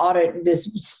 this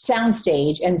sound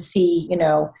stage and see,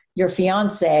 your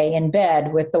fiance in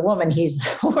bed with the woman he's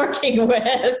working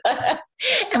with.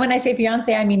 And when I say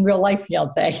fiance, I mean real life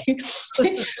fiance.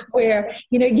 Where,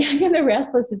 Young and the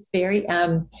Restless, it's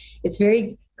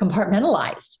very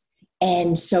compartmentalized.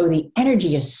 And so the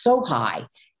energy is so high.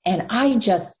 And I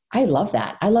love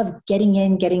that. I love getting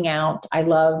in, getting out. I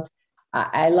love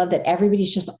that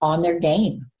everybody's just on their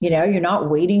game. You're not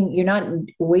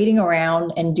waiting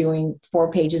around and doing 4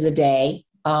 pages a day,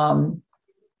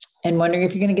 and wondering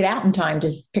if you're going to get out in time to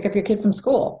pick up your kid from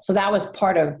school. So that was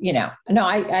part of,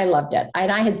 I loved it.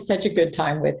 And I had such a good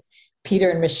time with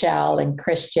Peter and Michelle and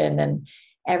Christian and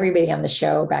everybody on the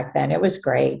show back then. It was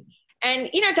great. And,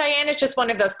 Diane is just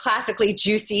one of those classically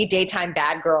juicy daytime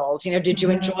bad girls. Did you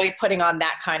enjoy putting on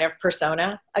that kind of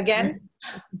persona again?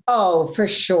 Oh, for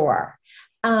sure.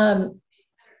 Yeah.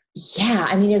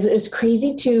 I mean, it was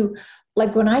crazy to,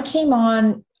 like, when I came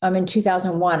on in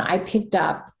 2001, I picked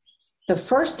up the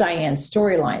first Diane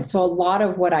storyline. So a lot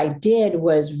of what I did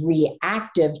was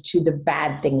reactive to the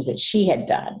bad things that she had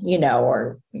done,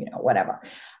 or whatever.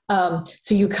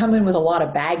 So you come in with a lot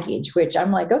of baggage, which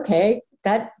I'm like, okay,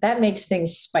 that makes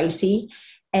things spicy.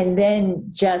 And then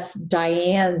just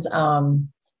Diane's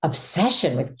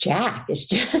obsession with Jack is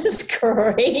just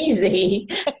crazy.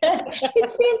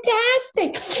 It's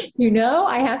fantastic.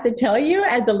 I have to tell you,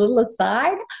 as a little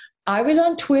aside, I was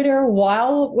on Twitter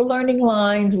while learning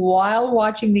lines, while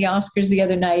watching the Oscars the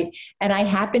other night, and I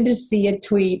happened to see a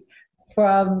tweet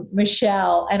from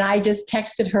Michelle, and I just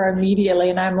texted her immediately,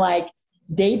 and I'm like,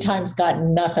 daytime's got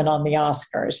nothing on the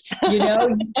Oscars.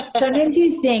 Sometimes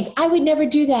you think, I would never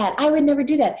do that. I would never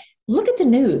do that. Look at the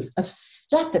news of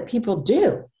stuff that people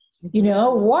do.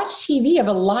 Watch TV of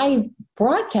a live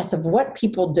broadcast of what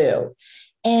people do.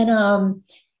 And,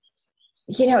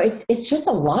 it's just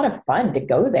a lot of fun to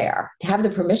go there, to have the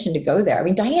permission to go there. I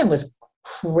mean, Diane was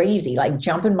crazy, like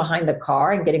jumping behind the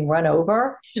car and getting run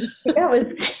over. That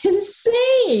was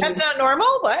insane. That's not normal?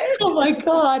 What? Oh my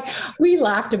God. We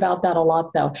laughed about that a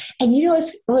lot though. And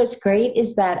what's great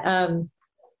is that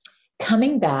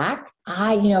coming back,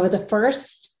 the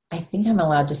first, I think I'm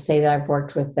allowed to say that I've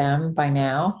worked with them by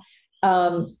now.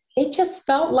 It just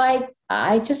felt like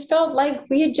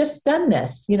we had just done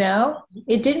this,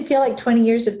 It didn't feel like 20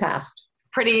 years had passed.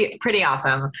 Pretty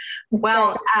awesome.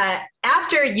 Well,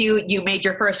 after you made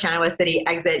your first Genoa City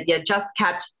exit, you just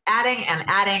kept adding and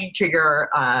adding to your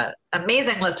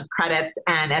amazing list of credits.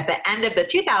 And at the end of the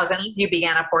 2000s, you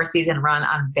began a 4-season run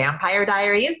on Vampire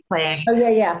Diaries, playing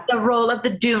the role of the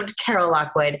doomed Carol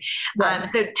Lockwood. Right.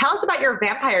 So tell us about your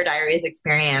Vampire Diaries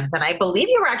experience. And I believe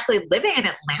you were actually living in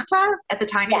Atlanta at the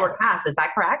time you were cast. Is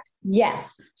that correct?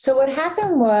 Yes. So what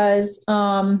happened was,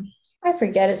 I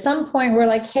forget, at some point we're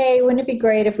like, hey, wouldn't it be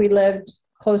great if we lived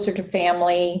closer to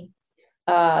family?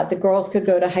 The girls could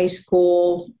go to high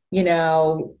school,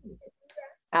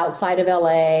 outside of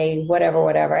LA,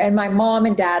 whatever. And my mom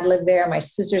and dad live there. My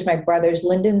sisters, my brothers,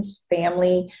 Lyndon's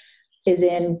family is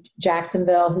in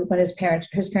Jacksonville when his parents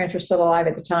were still alive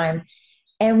at the time.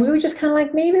 And we were just kind of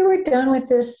like, maybe we're done with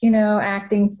this,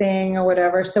 acting thing or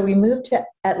whatever. So we moved to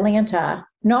Atlanta,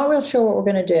 not real sure what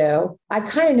we're going to do. I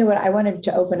kind of knew what I wanted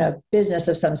to open a business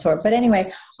of some sort. But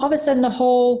anyway, all of a sudden the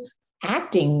whole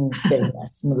acting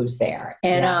business moves there.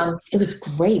 And it was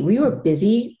great. We were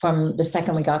busy from the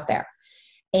second we got there.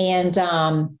 And,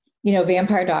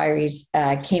 Vampire Diaries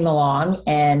came along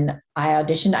and I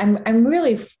auditioned.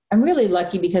 I'm really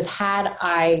lucky because had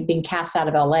I been cast out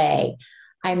of LA,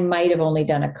 I might have only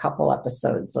done a couple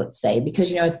episodes, let's say, because,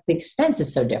 the expense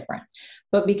is so different.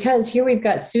 But because here we've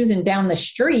got Susan down the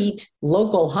street,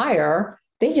 local hire,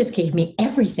 they just gave me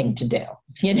everything to do.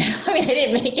 I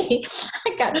didn't make any,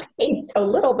 I got paid so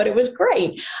little, but it was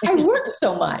great. I worked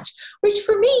so much, which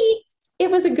for me,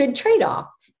 it was a good trade-off.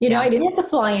 I didn't have to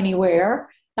fly anywhere.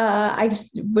 I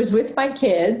just was with my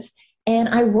kids and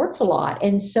I worked a lot.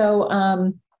 And so,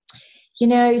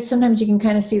 sometimes you can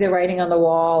kind of see the writing on the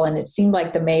wall, and it seemed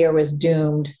like the mayor was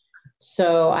doomed.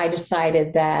 So I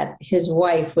decided that his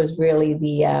wife was really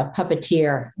the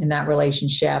puppeteer in that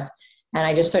relationship. And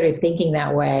I just started thinking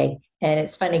that way. And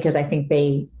it's funny because I think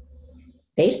they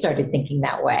started thinking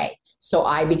that way. So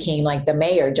I became like the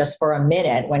mayor just for a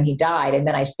minute when he died. And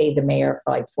then I stayed the mayor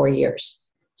for like 4 years.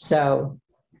 So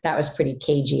that was pretty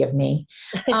cagey of me.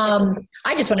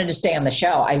 I just wanted to stay on the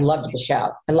show. I loved the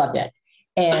show. I loved it.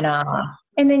 And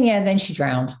then she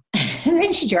drowned.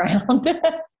 Then she drowned.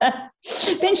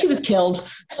 Then she was killed.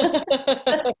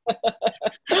 It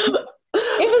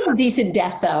was a decent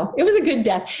death, though. It was a good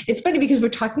death. It's funny because we're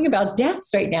talking about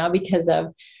deaths right now because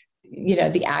of,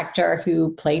 the actor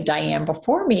who played Diane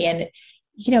before me. And,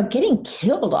 getting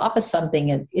killed off of something,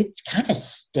 it kind of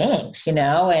stinks,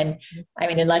 And I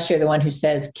mean, unless you're the one who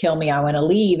says, kill me, I want to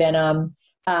leave. And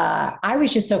I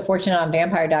was just so fortunate on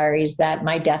Vampire Diaries that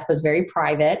my death was very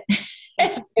private.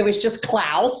 It was just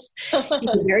Klaus. He's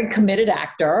a very committed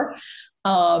actor.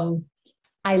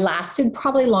 I lasted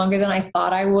probably longer than I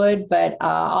thought I would, but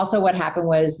also what happened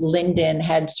was Lyndon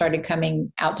had started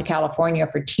coming out to California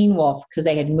for Teen Wolf because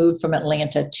they had moved from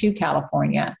Atlanta to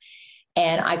California.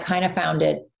 And I kind of found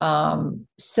it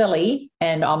silly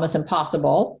and almost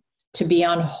impossible to be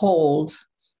on hold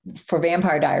for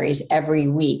Vampire Diaries every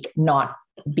week, not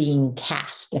being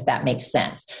cast, if that makes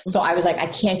sense. So I was like, I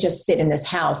can't just sit in this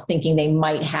house thinking they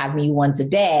might have me once a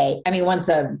day. I mean, once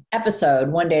an episode,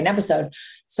 one day an episode.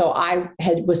 So I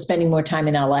was spending more time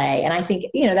in LA. And I think,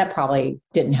 that probably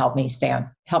didn't help me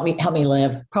help me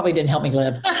live. Probably didn't help me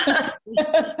live.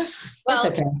 Well,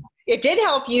 okay. It did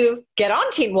help you get on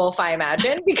Teen Wolf, I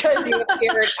imagine, because you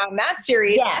appeared on that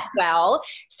series as well.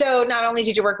 So not only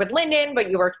did you work with Lyndon,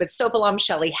 but you worked with soap alum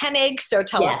Shelley Hennig. So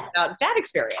tell us about that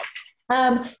experience.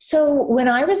 So when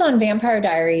I was on Vampire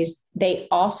Diaries, they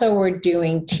also were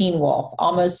doing Teen Wolf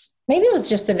almost, maybe it was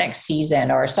just the next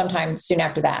season or sometime soon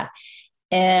after that.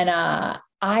 And I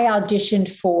auditioned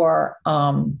for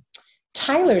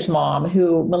Tyler's mom,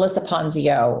 who Melissa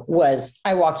Ponzio was.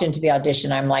 I walked into the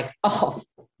audition. I'm like, oh,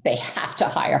 they have to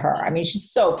hire her. I mean, she's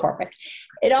so perfect.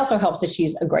 It also helps that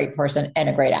she's a great person and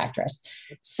a great actress.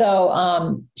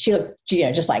 So she looked,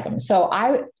 just like him. So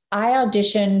I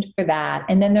auditioned for that.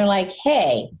 And then they're like,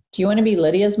 hey, do you want to be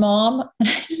Lydia's mom? And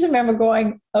I just remember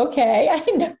going, okay.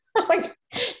 I was like,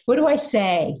 what do I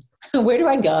say? Where do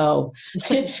I go?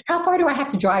 How far do I have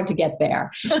to drive to get there?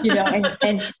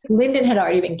 And Lyndon had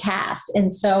already been cast.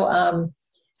 And so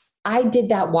I did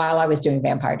that while I was doing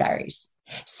Vampire Diaries.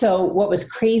 So what was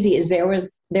crazy is there was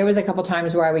a couple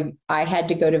times where I had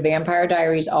to go to Vampire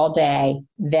Diaries all day,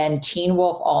 then Teen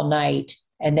Wolf all night,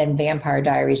 and then Vampire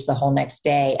Diaries the whole next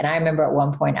day. And I remember at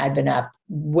one point I'd been up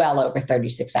well over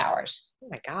 36 hours. Oh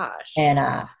my gosh. And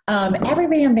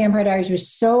everybody on Vampire Diaries was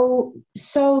so,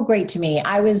 so great to me.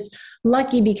 I was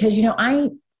lucky because,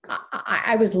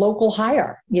 I was local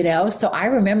hire, so I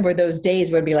remember those days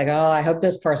where it'd be like, oh, I hope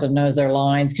this person knows their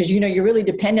lines. Cause you're really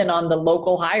dependent on the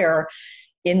local hire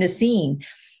in the scene.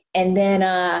 And then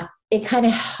it kind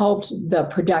of helped the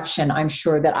production. I'm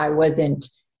sure that I wasn't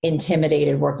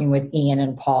intimidated working with Ian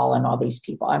and Paul and all these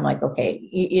people. I'm like, okay,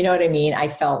 you know what I mean? I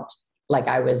felt like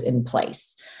I was in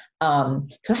place.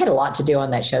 Because I had a lot to do on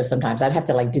that show sometimes. I'd have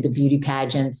to do the beauty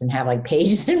pageants and have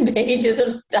pages and pages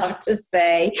of stuff to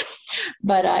say.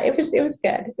 But it was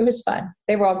good. It was fun.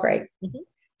 They were all great. Mm-hmm.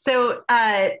 So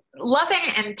Loving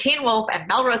and Teen Wolf and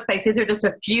Melrose Place, these are just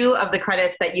a few of the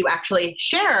credits that you actually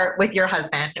share with your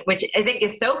husband, which I think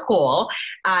is so cool.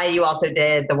 You also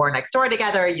did The War Next Door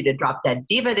together. You did Drop Dead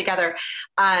Diva together.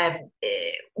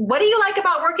 What do you like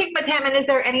about working with him? And is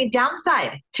there any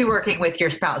downside to working with your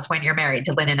spouse when you're married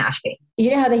to Linden Ashby? You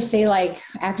know how they say, like,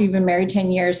 after you've been married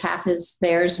 10 years, half is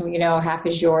theirs, half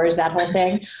is yours, that whole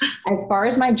thing. As far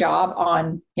as my job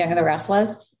on Young and the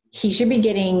Restless, he should be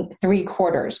getting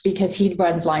 3/4 because he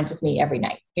runs lines with me every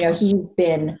night. He's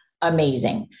been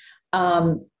amazing.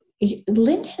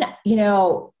 Linden,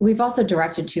 we've also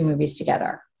directed 2 movies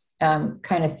together,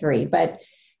 kind of 3, but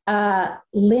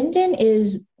Linden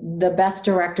is the best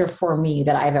director for me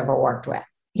that I've ever worked with.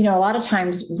 A lot of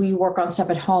times we work on stuff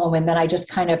at home and then I just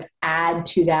kind of add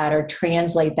to that or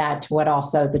translate that to what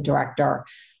also the director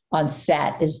on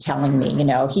set is telling me.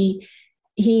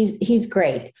 He's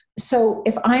great. So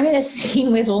if I'm in a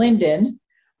scene with Linden,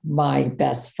 my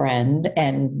best friend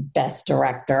and best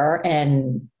director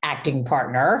and acting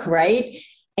partner, right?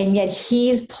 And yet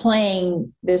he's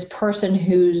playing this person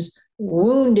who's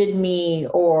wounded me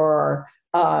or,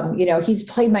 he's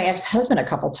played my ex-husband a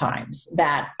couple times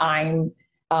that I'm,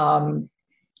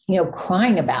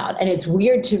 crying about. And it's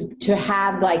weird to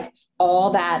have like all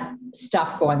that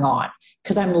stuff going on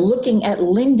because I'm looking at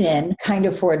Linden kind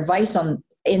of for advice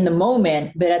in the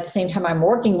moment, but at the same time, I'm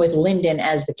working with Linden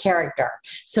as the character.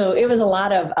 So it was a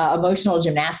lot of emotional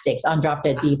gymnastics on Drop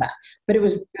Dead Diva, but it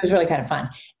was really kind of fun.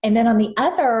 And then on the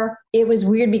other, it was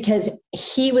weird because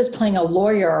he was playing a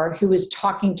lawyer who was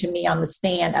talking to me on the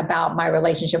stand about my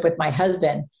relationship with my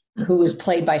husband, who was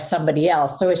played by somebody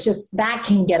else. So it's just, that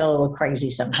can get a little crazy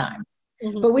sometimes,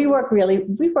 but we work really,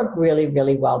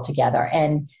 really well together.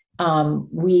 And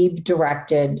we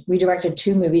directed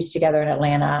 2 movies together in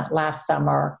Atlanta last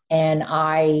summer. And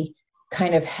I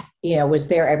kind of, was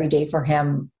there every day for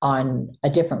him on a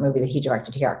different movie that he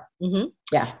directed here. Mm-hmm.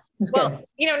 Yeah, it was good.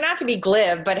 Not to be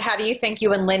glib, but how do you think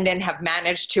you and Linden have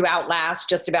managed to outlast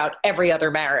just about every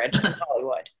other marriage in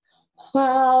Hollywood?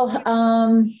 Well,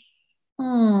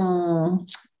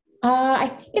 I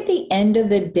think at the end of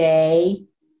the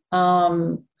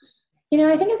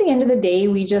day,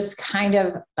 we just kind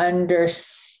of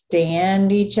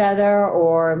understand each other,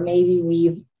 or maybe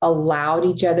we've allowed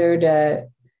each other to,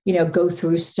 go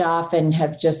through stuff and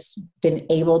have just been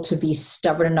able to be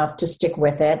stubborn enough to stick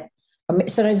with it.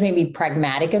 Sometimes maybe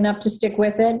pragmatic enough to stick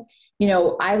with it.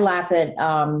 I laugh at,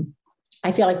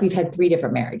 I feel like we've had 3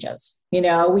 different marriages. We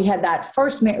had that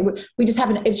first marriage. It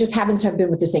just happens to have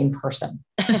been with the same person.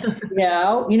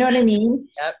 You know what I mean?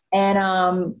 Yep.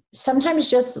 And sometimes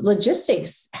just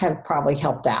logistics have probably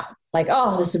helped out. Like,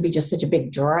 oh, this would be just such a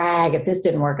big drag if this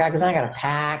didn't work out because I got to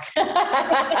pack.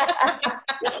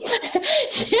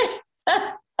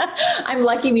 I'm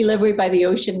lucky we live right by the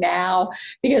ocean now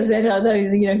because then,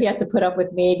 he has to put up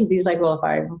with me because he's like, well,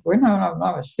 if we're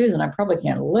not with Susan, I probably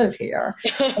can't live here.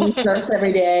 And he surfs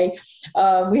every day.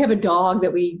 We have a dog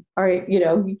that we are,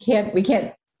 we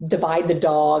can't divide the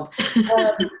dog.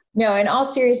 No, in all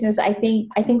seriousness, I think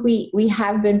we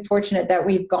have been fortunate that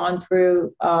we've gone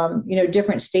through,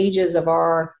 different stages of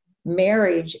our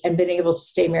marriage and been able to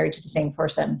stay married to the same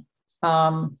person.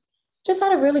 Just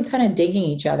out of really kind of digging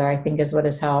each other, I think is what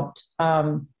has helped.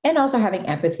 And also having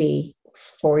empathy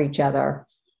for each other.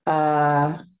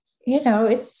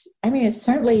 It's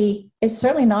certainly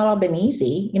not all been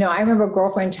easy. I remember a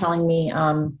girlfriend telling me,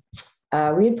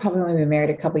 we had probably only been married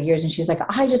a couple of years, and she's like,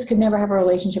 I just could never have a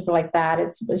relationship like that.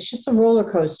 It's just a roller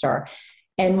coaster.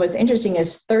 And what's interesting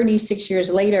is 36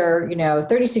 years later,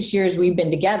 36 years we've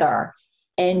been together,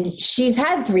 and she's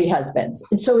had 3 husbands.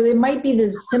 And so there might be the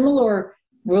similar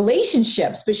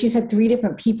relationships, but she's had 3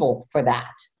 different people for that.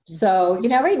 So,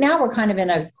 right now we're kind of in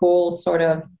a cool sort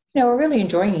of, we're really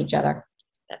enjoying each other.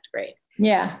 That's great.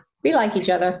 Yeah. We like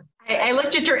each other. I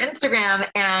looked at your Instagram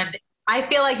and I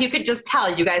feel like you could just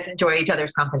tell you guys enjoy each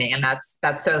other's company. And that's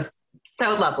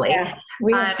so lovely. Yeah,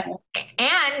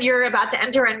 and you're about to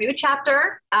enter a new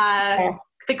chapter, yes.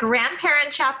 The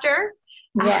grandparent chapter.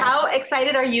 Yeah. How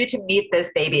excited are you to meet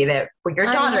this baby that your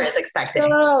daughter is expecting?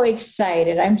 So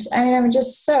excited. I'm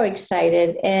just so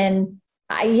excited. And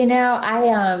I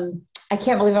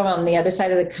can't believe I'm on the other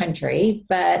side of the country,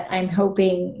 but I'm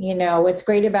hoping, what's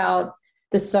great about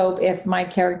the soap, if my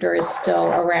character is still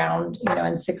around,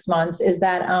 in 6 months, is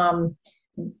that,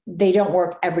 you don't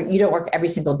work every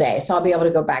single day. So I'll be able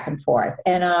to go back and forth.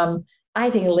 And, I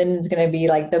think Linden's going to be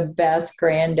like the best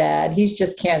granddad. He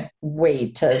just can't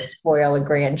wait to spoil a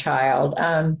grandchild.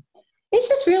 It's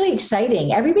just really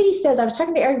exciting. Everybody says, I was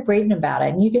talking to Eric Braeden about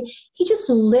it, and he just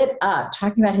lit up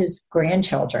talking about his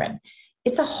grandchildren.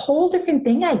 it's a whole different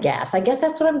thing, I guess. I guess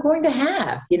that's what I'm going to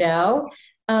have, you know?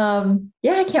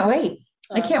 Yeah, I can't wait.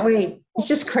 I can't wait. It's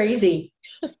just crazy.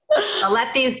 I'll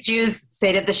let these Jews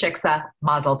say to the Shiksa,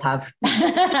 Mazel Tov.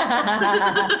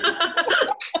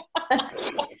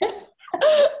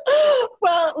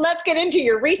 Well, let's get into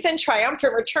your recent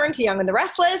triumphant return to Young and the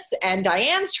Restless and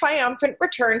Diane's triumphant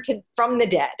return from the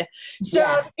dead. So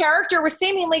the character was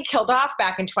seemingly killed off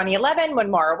back in 2011 when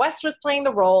Maura West was playing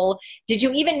the role. Did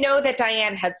you even know that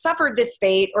Diane had suffered this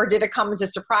fate, or did it come as a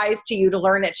surprise to you to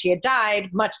learn that she had died,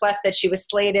 much less that she was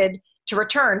slated to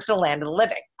return to the land of the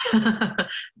living?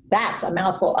 That's a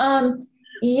mouthful.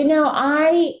 You know,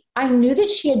 I knew that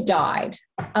she had died.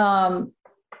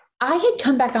 I had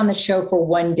come back on the show for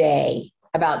one day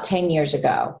about 10 years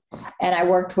ago, and I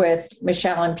worked with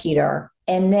Michelle and Peter.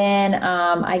 And then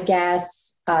I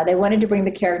guess they wanted to bring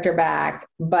the character back,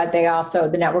 but they also,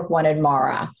 the network wanted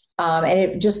Maura. And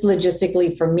it just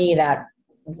logistically for me, that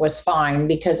was fine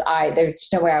because there's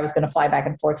no way I was going to fly back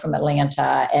and forth from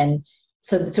Atlanta. And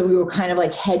so we were kind of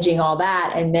like hedging all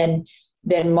that. And then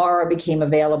Maura became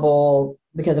available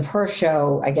because of her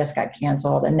show, I guess got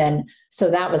canceled. And then, so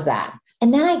that was that.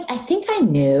 And then I think I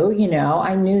knew, you know,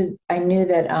 I knew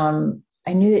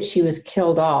that she was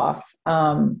killed off.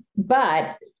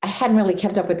 But I hadn't really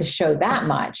kept up with the show that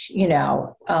much, you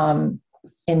know,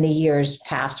 in the years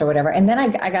past or whatever. And then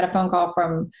I got a phone call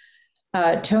from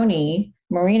Tony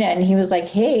Marina, and he was like,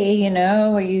 hey, you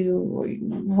know,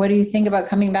 what do you think about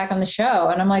coming back on the show?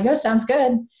 And I'm like, oh, sounds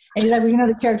good. And he's like, well, you know,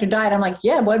 the character died. I'm like,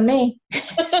 yeah, it wasn't me.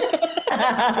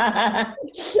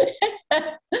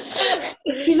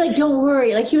 He's like, don't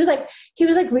worry. Like, he was like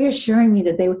reassuring me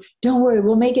that don't worry,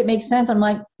 we'll make it make sense. I'm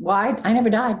like, why? I never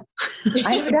died.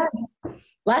 I never died.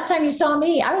 Last time you saw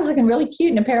me, I was looking really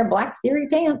cute in a pair of black Theory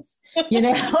pants, you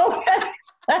know?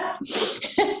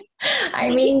 I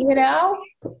mean, you know?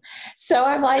 So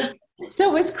I'm like, so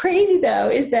what's crazy though,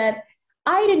 is that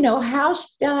I didn't know how she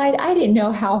died. I didn't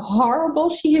know how horrible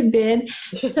she had been.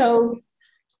 So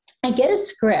I get a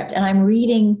script and I'm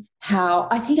reading how,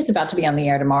 I think it's about to be on the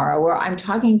air tomorrow, where I'm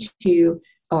talking to,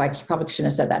 I probably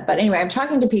shouldn't have said that. But anyway, I'm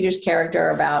talking to Peter's character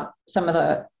about some of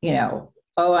the, you know,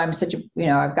 I'm such a, you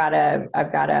know, I've got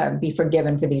to be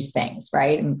forgiven for these things,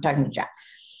 right? I'm talking to Jack.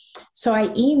 So I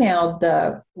emailed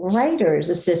the writer's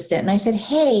assistant and I said,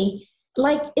 hey,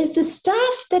 like, is the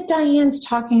stuff that Diane's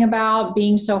talking about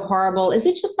being so horrible, is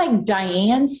it just like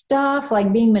Diane stuff,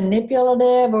 like being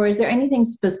manipulative, or is there anything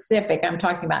specific I'm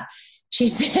talking about? She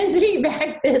sends me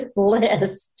back this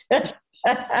list. And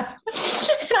I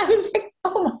was like,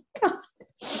 oh my God.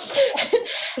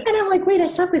 And I'm like, wait, I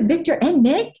slept with Victor and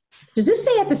Nick? Does this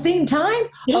say at the same time?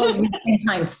 Oh, same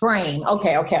time frame.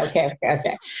 Okay.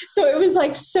 So it was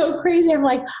like so crazy. I'm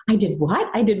like, I did what?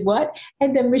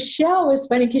 And then Michelle was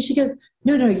funny because she goes,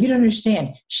 no, you don't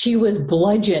understand. She was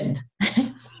bludgeoned.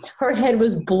 Her head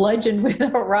was bludgeoned with a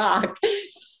rock.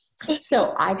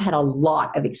 So I've had a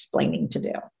lot of explaining to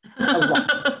do. A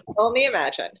lot. Only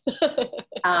imagine.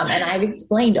 And I've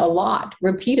explained a lot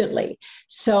repeatedly.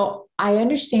 So I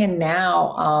understand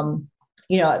now,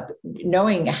 you know,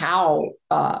 knowing how,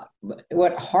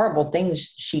 what horrible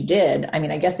things she did. I mean,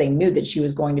 I guess they knew that she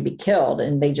was going to be killed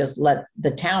and they just let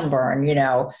the town burn, you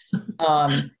know.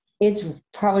 It's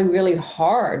probably really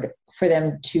hard for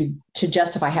them to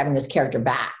justify having this character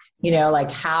back, you know,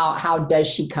 like how does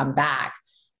she come back?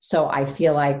 So I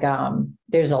feel like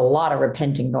there's a lot of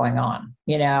repenting going on,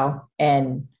 you know,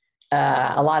 and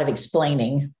a lot of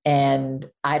explaining. And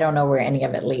I don't know where any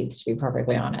of it leads, to be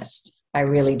perfectly honest. I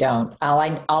really don't. All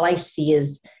I see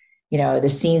is, you know, the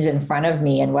scenes in front of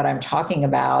me and what I'm talking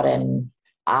about. And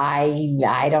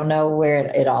I don't know where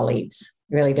it all leads.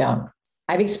 Really don't.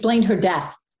 I've explained her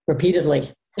death repeatedly.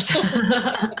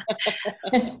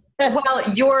 Well,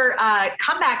 your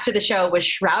comeback to the show was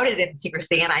shrouded in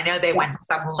secrecy, and I know they went to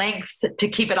some lengths to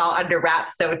keep it all under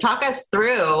wraps. So talk us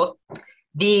through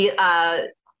the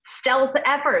stealth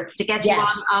efforts to get you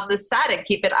on the set and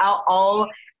keep it all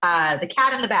the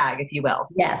cat in the bag, if you will.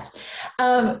 Yes.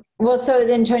 Well, so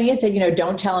then Tonya said, you know,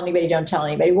 don't tell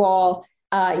anybody. Well,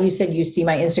 you said you see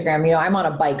my Instagram, you know, I'm on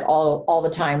a bike all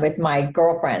the time with my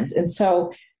girlfriends. And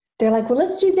so they're like, well,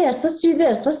 let's do this. Let's do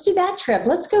that trip.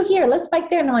 Let's go here. Let's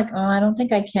bike there. And I'm like, oh, I don't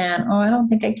think I can.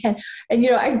 And, you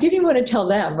know, I didn't even want to tell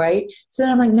them. Right. So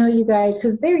then I'm like, no, you guys,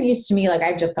 because they're used to me. Like,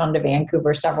 I've just gone to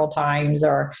Vancouver several times,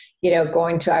 or, you know,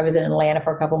 I was in Atlanta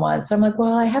for a couple months. So I'm like,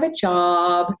 well, I have a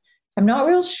job. I'm not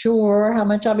real sure how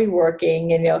much I'll be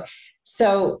working. And, you know,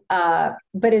 so,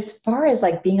 but as far as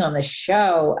like being on the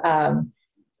show,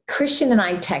 Christian and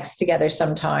I text together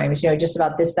sometimes, you know, just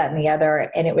about this, that, and the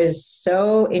other. And it was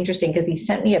so interesting because he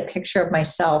sent me a picture of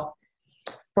myself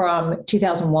from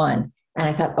 2001. And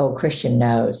I thought, oh, Christian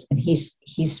knows, and he's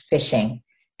fishing.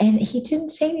 And he didn't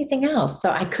say anything else.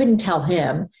 So I couldn't tell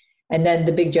him. And then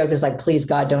the big joke is like, please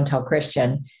God, don't tell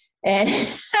Christian. And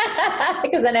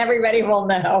because then everybody will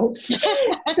know.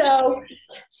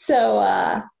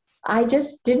 So I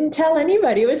just didn't tell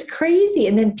anybody. It was crazy.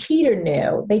 And then Peter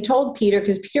knew. They told Peter,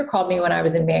 because Peter called me when I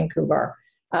was in Vancouver,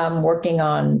 working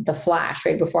on The Flash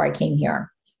right before I came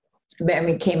here. And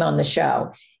we came on the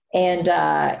show. And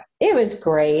it was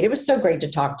great. It was so great to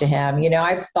talk to him. You know,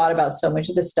 I've thought about so much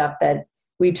of the stuff that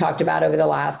we've talked about over the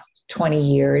last 20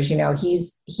 years. You know,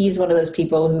 he's one of those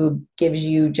people who gives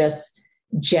you just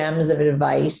gems of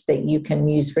advice that you can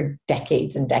use for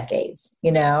decades and decades,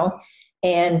 you know?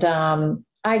 And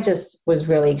I just was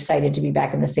really excited to be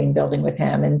back in the same building with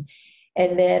him. And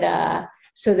then,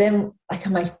 so then like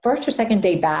on my first or second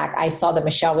day back, I saw that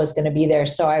Michelle was going to be there.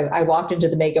 So I walked into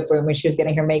the makeup room and she was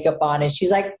getting her makeup on and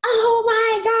she's like, oh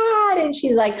my God. And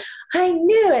she's like, I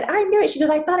knew it. She goes,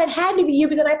 I thought it had to be you,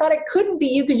 but then I thought it couldn't be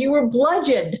you because you were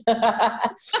bludgeoned.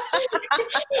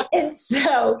 And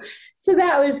so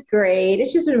that was great.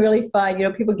 It's just been really fun. You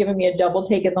know, people giving me a double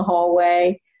take in the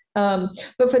hallway.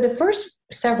 But for the first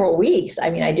several weeks, I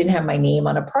mean, I didn't have my name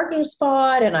on a parking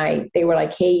spot and they were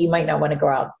like, hey, you might not want to go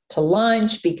out to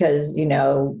lunch because, you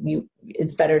know,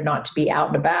 it's better not to be out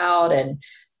and about. And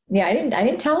yeah, I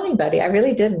didn't tell anybody. I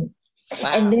really didn't.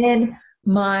 Wow. And then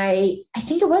I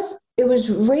think it was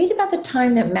right about the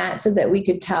time that Matt said that we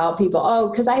could tell people,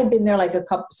 cause I had been there like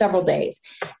several days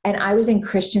and I was in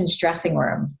Christian's dressing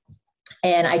room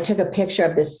and I took a picture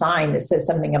of this sign that says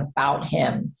something about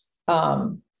him,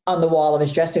 on the wall of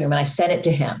his dressing room. And I sent it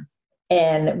to him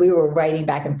and we were writing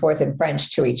back and forth in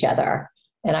French to each other.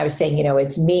 And I was saying, you know,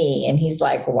 it's me. And he's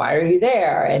like, why are you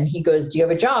there? And he goes, do you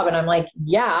have a job? And I'm like,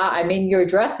 yeah, I'm in your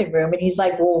dressing room. And he's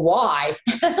like, well, why?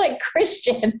 I'm like,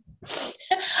 Christian,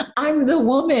 I'm the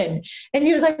woman. And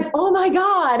he was like, oh my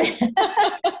God.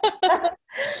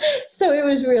 So it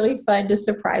was really fun to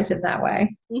surprise him that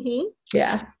way. Mm-hmm.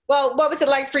 Yeah. Well, what was it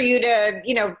like for you to,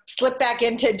 you know, slip back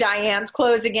into Diane's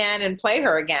clothes again and play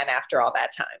her again after all that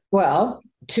time? Well,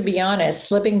 to be honest,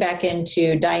 slipping back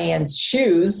into Diane's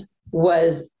shoes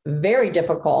was very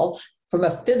difficult from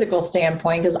a physical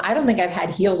standpoint because I don't think I've had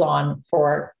heels on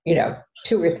for, you know,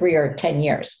 2 or 3 or 10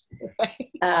 years,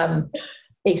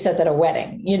 except at a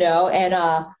wedding, you know, and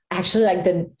actually like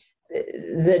the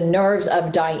nerves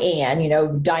of Diane, you know,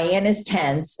 Diane is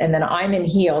tense and then I'm in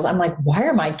heels. I'm like, why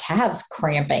are my calves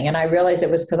cramping? And I realized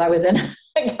it was because I was in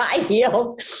high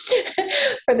heels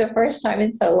for the first time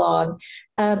in so long.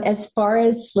 As far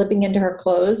as slipping into her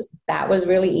clothes, that was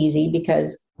really easy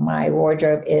because my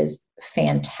wardrobe is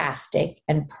fantastic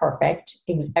and perfect.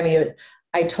 I mean,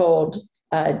 I told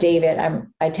David,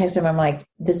 I texted him, I'm like,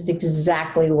 this is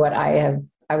exactly what I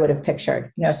would have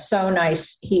pictured, you know, so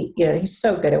nice. He's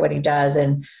so good at what he does.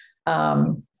 And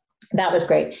that was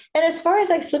great. And as far as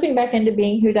like slipping back into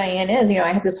being who Diane is, you know,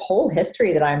 I have this whole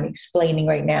history that I'm explaining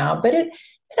right now, but it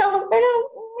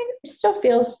still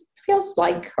feels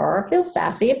like her, feels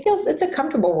sassy. It's a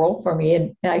comfortable role for me.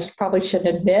 And I probably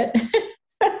shouldn't admit,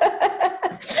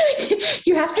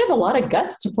 you have to have a lot of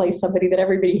guts to play somebody that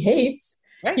everybody hates.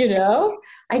 Right. You know,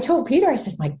 I told Peter, I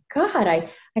said, my God, I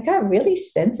got really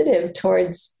sensitive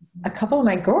towards a couple of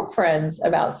my girlfriends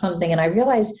about something. And I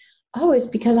realized, it's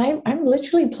because I'm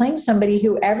literally playing somebody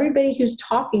who everybody who's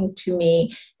talking to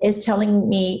me is telling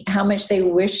me how much they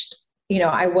wished, you know,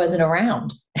 I wasn't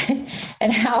around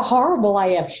and how horrible I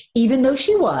am. Even though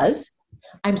she was,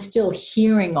 I'm still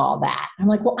hearing all that. I'm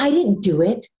like, well, I didn't do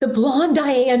it. The blonde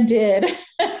Diane did.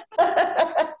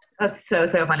 That's so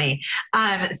funny.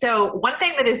 So one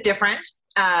thing that is different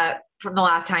from the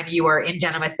last time you were in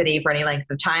Genoa City for any length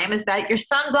of time is that your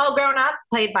son's all grown up,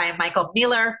 played by Michael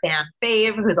Mueller, fan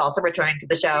fave, who's also returning to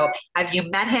the show. Have you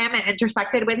met him and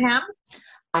intersected with him?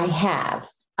 I have.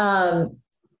 And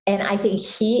I think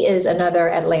he is another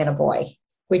Atlanta boy,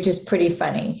 which is pretty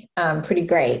funny, pretty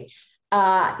great.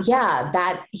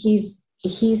 That he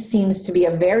seems to be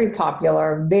a very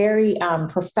popular, very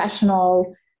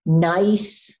professional,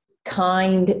 nice,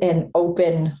 kind and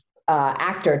open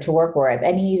actor to work with.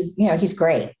 And he's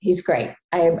great. He's great.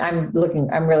 I'm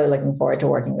really looking forward to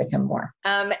working with him more.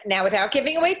 Now, without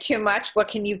giving away too much, what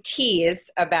can you tease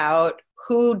about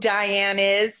who Diane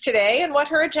is today and what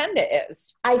her agenda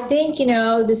is? I think, you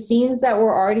know, the scenes that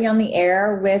were already on the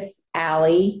air with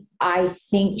Allie, I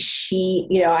think she,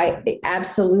 you know, I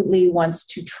absolutely wants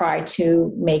to try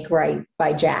to make right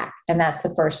by Jack. And that's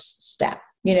the first step.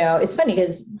 You know, it's funny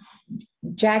because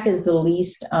Jack is the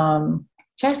least,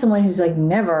 Jack's the one who's like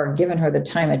never given her the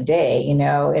time of day, you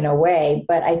know, in a way.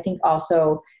 But I think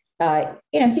also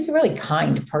he's a really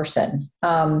kind person.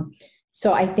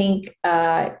 So I think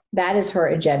that is her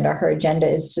agenda. Her agenda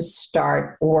is to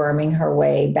start worming her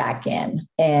way back in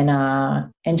and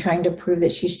trying to prove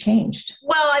that she's changed.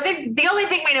 Well, I think the only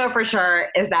thing we know for sure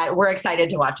is that we're excited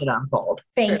to watch it unfold.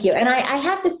 Thank you. And I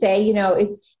have to say,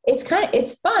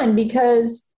 it's fun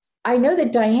because I know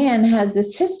that Diane has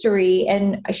this history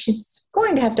and she's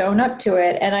going to have to own up to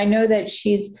it. And I know that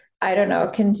I don't know,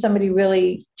 can somebody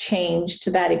really change to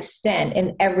that extent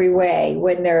in every way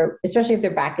when especially if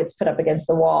their back gets put up against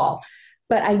the wall?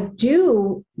 But I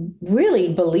do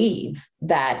really believe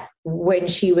that when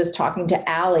she was talking to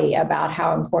Allie about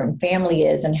how important family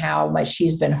is and how much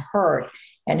she's been hurt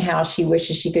and how she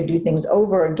wishes she could do things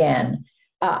over again,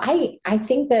 I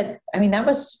think that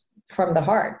was from the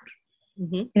heart.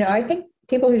 Mm-hmm. I think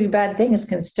people who do bad things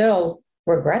can still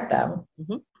regret them.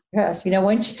 Mm-hmm. Yes.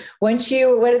 Once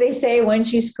you, what do they say?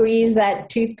 Once you squeeze that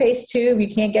toothpaste tube, you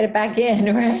can't get it back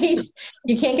in, right?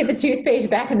 You can't get the toothpaste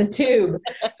back in the tube.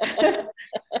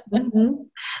 Mm-hmm.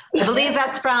 I believe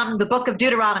that's from the book of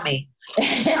Deuteronomy.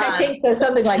 I think so.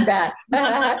 Something like that.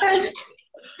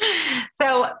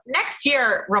 So next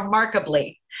year,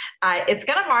 remarkably, it's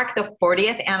going to mark the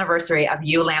 40th anniversary of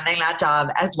you landing that job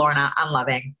as Lorna on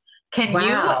Loving. Can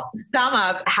you sum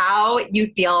up how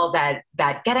you feel that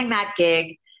getting that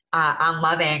gig on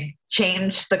Loving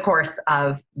changed the course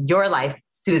of your life,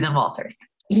 Susan Walters?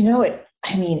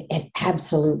 It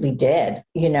absolutely did,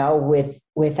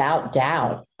 without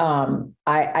doubt.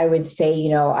 I would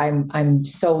say, I'm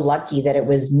so lucky that it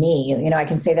was me. I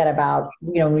can say that about,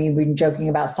 we've been joking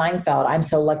about Seinfeld. I'm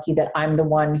so lucky that I'm the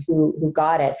one who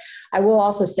got it. I will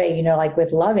also say, like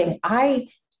with Loving, I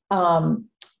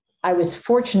was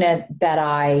fortunate that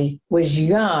I was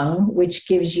young, which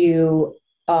gives you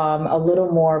a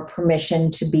little more permission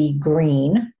to be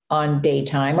green on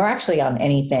daytime or actually on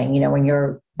anything, when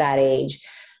you're that age.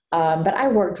 But I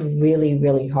worked really,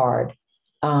 really hard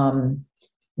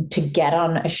to get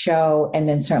on a show and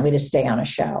then certainly to stay on a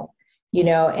show,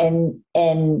 and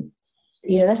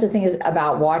that's the thing is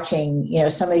about watching,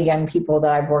 some of the young people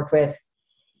that I've worked with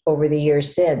over the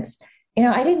years since,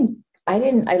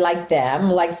 I liked them,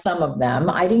 like some of them.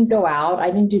 I didn't go out. I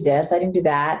didn't do this. I didn't do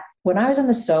that. When I was on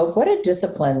the soap, what a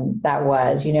discipline that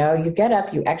was. You get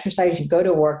up, you exercise, you go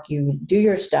to work, you do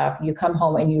your stuff, you come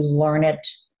home and you learn it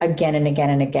again and again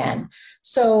and again.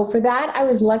 So for that, I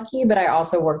was lucky, but I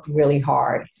also worked really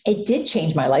hard. It did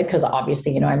change my life because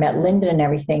obviously, I met Lyndon and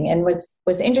everything. And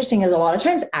what's interesting is a lot of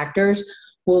times actors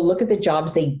will look at the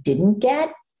jobs they didn't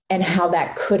get and how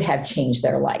that could have changed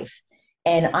their life.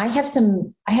 And I have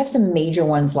some major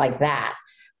ones like that.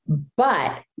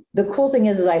 But the cool thing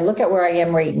is I look at where I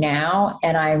am right now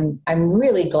and I'm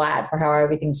really glad for how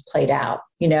everything's played out.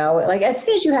 Like as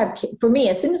soon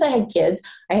as I had kids,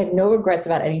 I had no regrets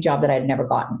about any job that I'd never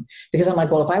gotten because I'm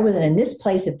like, well, if I wasn't in this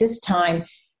place at this time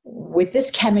with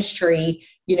this chemistry,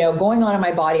 going on in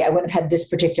my body, I wouldn't have had this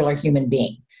particular human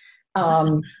being.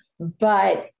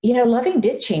 But, Loving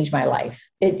did change my life.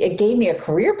 It gave me a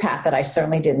career path that I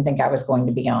certainly didn't think I was going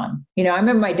to be on. I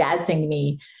remember my dad saying to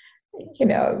me,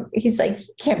 he's like,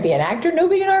 you can't be an actor.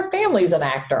 Nobody in our family's an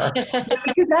actor.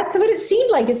 Because that's what it seemed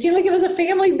like. It seemed like it was a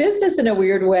family business in a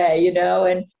weird way,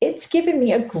 and it's given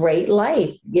me a great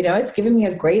life. It's given me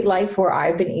a great life where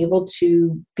I've been able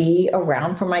to be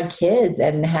around for my kids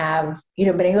and have,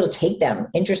 been able to take them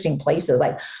interesting places.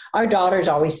 Like our daughters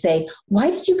always say, why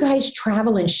did you guys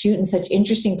travel and shoot in such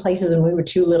interesting places when we were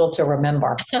too little to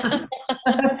remember?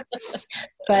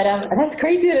 But that's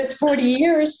crazy that it's 40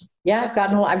 years. Yeah,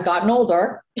 I've gotten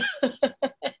older.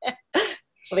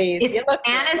 Please. It's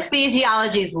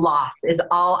anesthesiology's loss is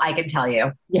all I can tell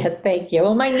you. Yes, thank you.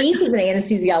 Well, my niece is an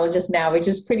anesthesiologist now, which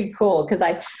is pretty cool because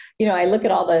I look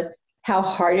at how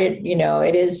hard it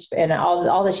is and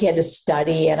all that she had to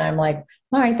study. And I'm like,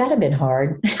 all right, that'd have been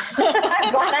hard.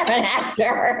 I'm glad I'm an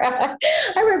actor.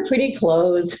 I wear pretty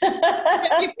clothes.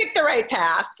 You picked the right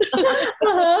path.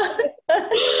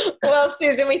 Well,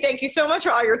 Susan, we thank you so much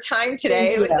for all your time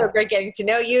today. It was so great getting to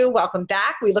know you. Welcome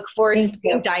back. We look forward to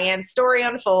seeing Diane's story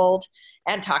unfold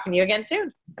and talking to you again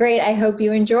soon. Great. I hope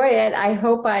you enjoy it. I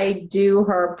hope I do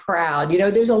her proud.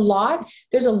 There's a lot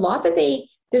to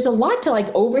like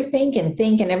overthink and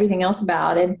think and everything else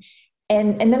about. And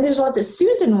then there's a lot that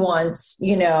Susan wants,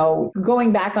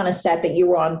 going back on a set that you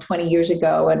were on 20 years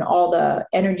ago and all the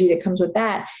energy that comes with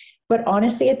that. But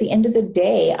honestly, at the end of the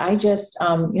day, I just,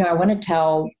 I want to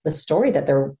tell the story that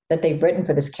they've written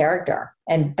for this character.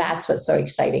 And that's what's so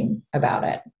exciting about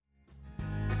it.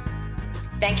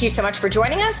 Thank you so much for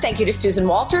joining us. Thank you to Susan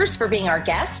Walters for being our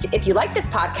guest. If you like this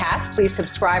podcast, please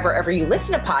subscribe wherever you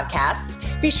listen to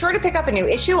podcasts. Be sure to pick up a new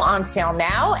issue on sale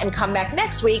now and come back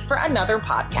next week for another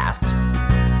podcast.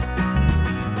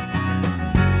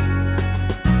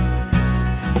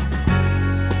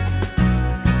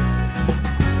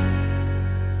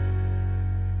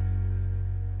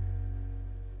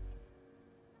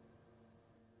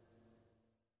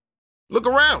 Look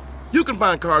around. You can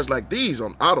find cars like these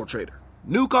on AutoTrader.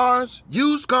 New cars,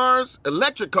 used cars,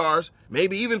 electric cars,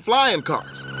 maybe even flying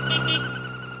cars.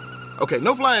 Okay,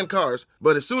 no flying cars,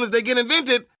 but as soon as they get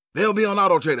invented, they'll be on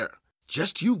AutoTrader.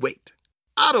 Just you wait.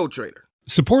 AutoTrader.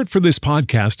 Support for this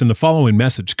podcast and the following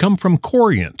message come from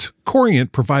Corient.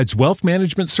 Corient provides wealth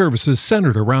management services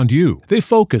centered around you. They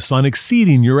focus on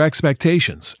exceeding your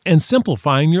expectations and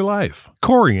simplifying your life.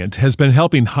 Corient has been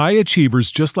helping high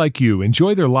achievers just like you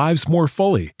enjoy their lives more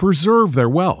fully, preserve their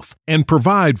wealth, and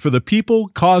provide for the people,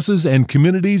 causes, and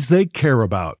communities they care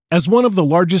about. As one of the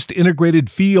largest integrated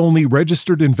fee-only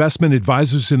registered investment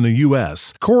advisors in the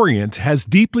U.S., Corient has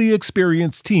deeply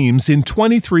experienced teams in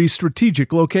 23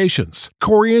 strategic locations.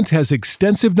 Corient has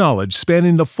extensive knowledge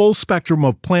spanning the full spectrum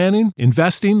of planning,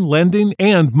 investing, lending,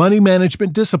 and money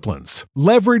management disciplines.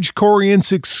 Leverage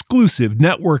Corient's exclusive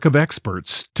network of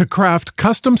experts to craft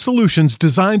custom solutions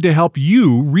designed to help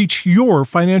you reach your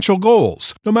financial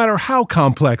goals, no matter how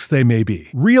complex they may be.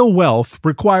 Real wealth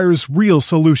requires real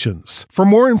solutions. For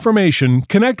more information,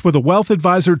 connect with a wealth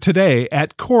advisor today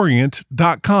at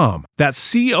Corient.com.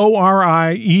 That's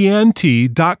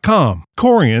Corient.com.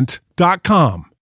 Corient.com.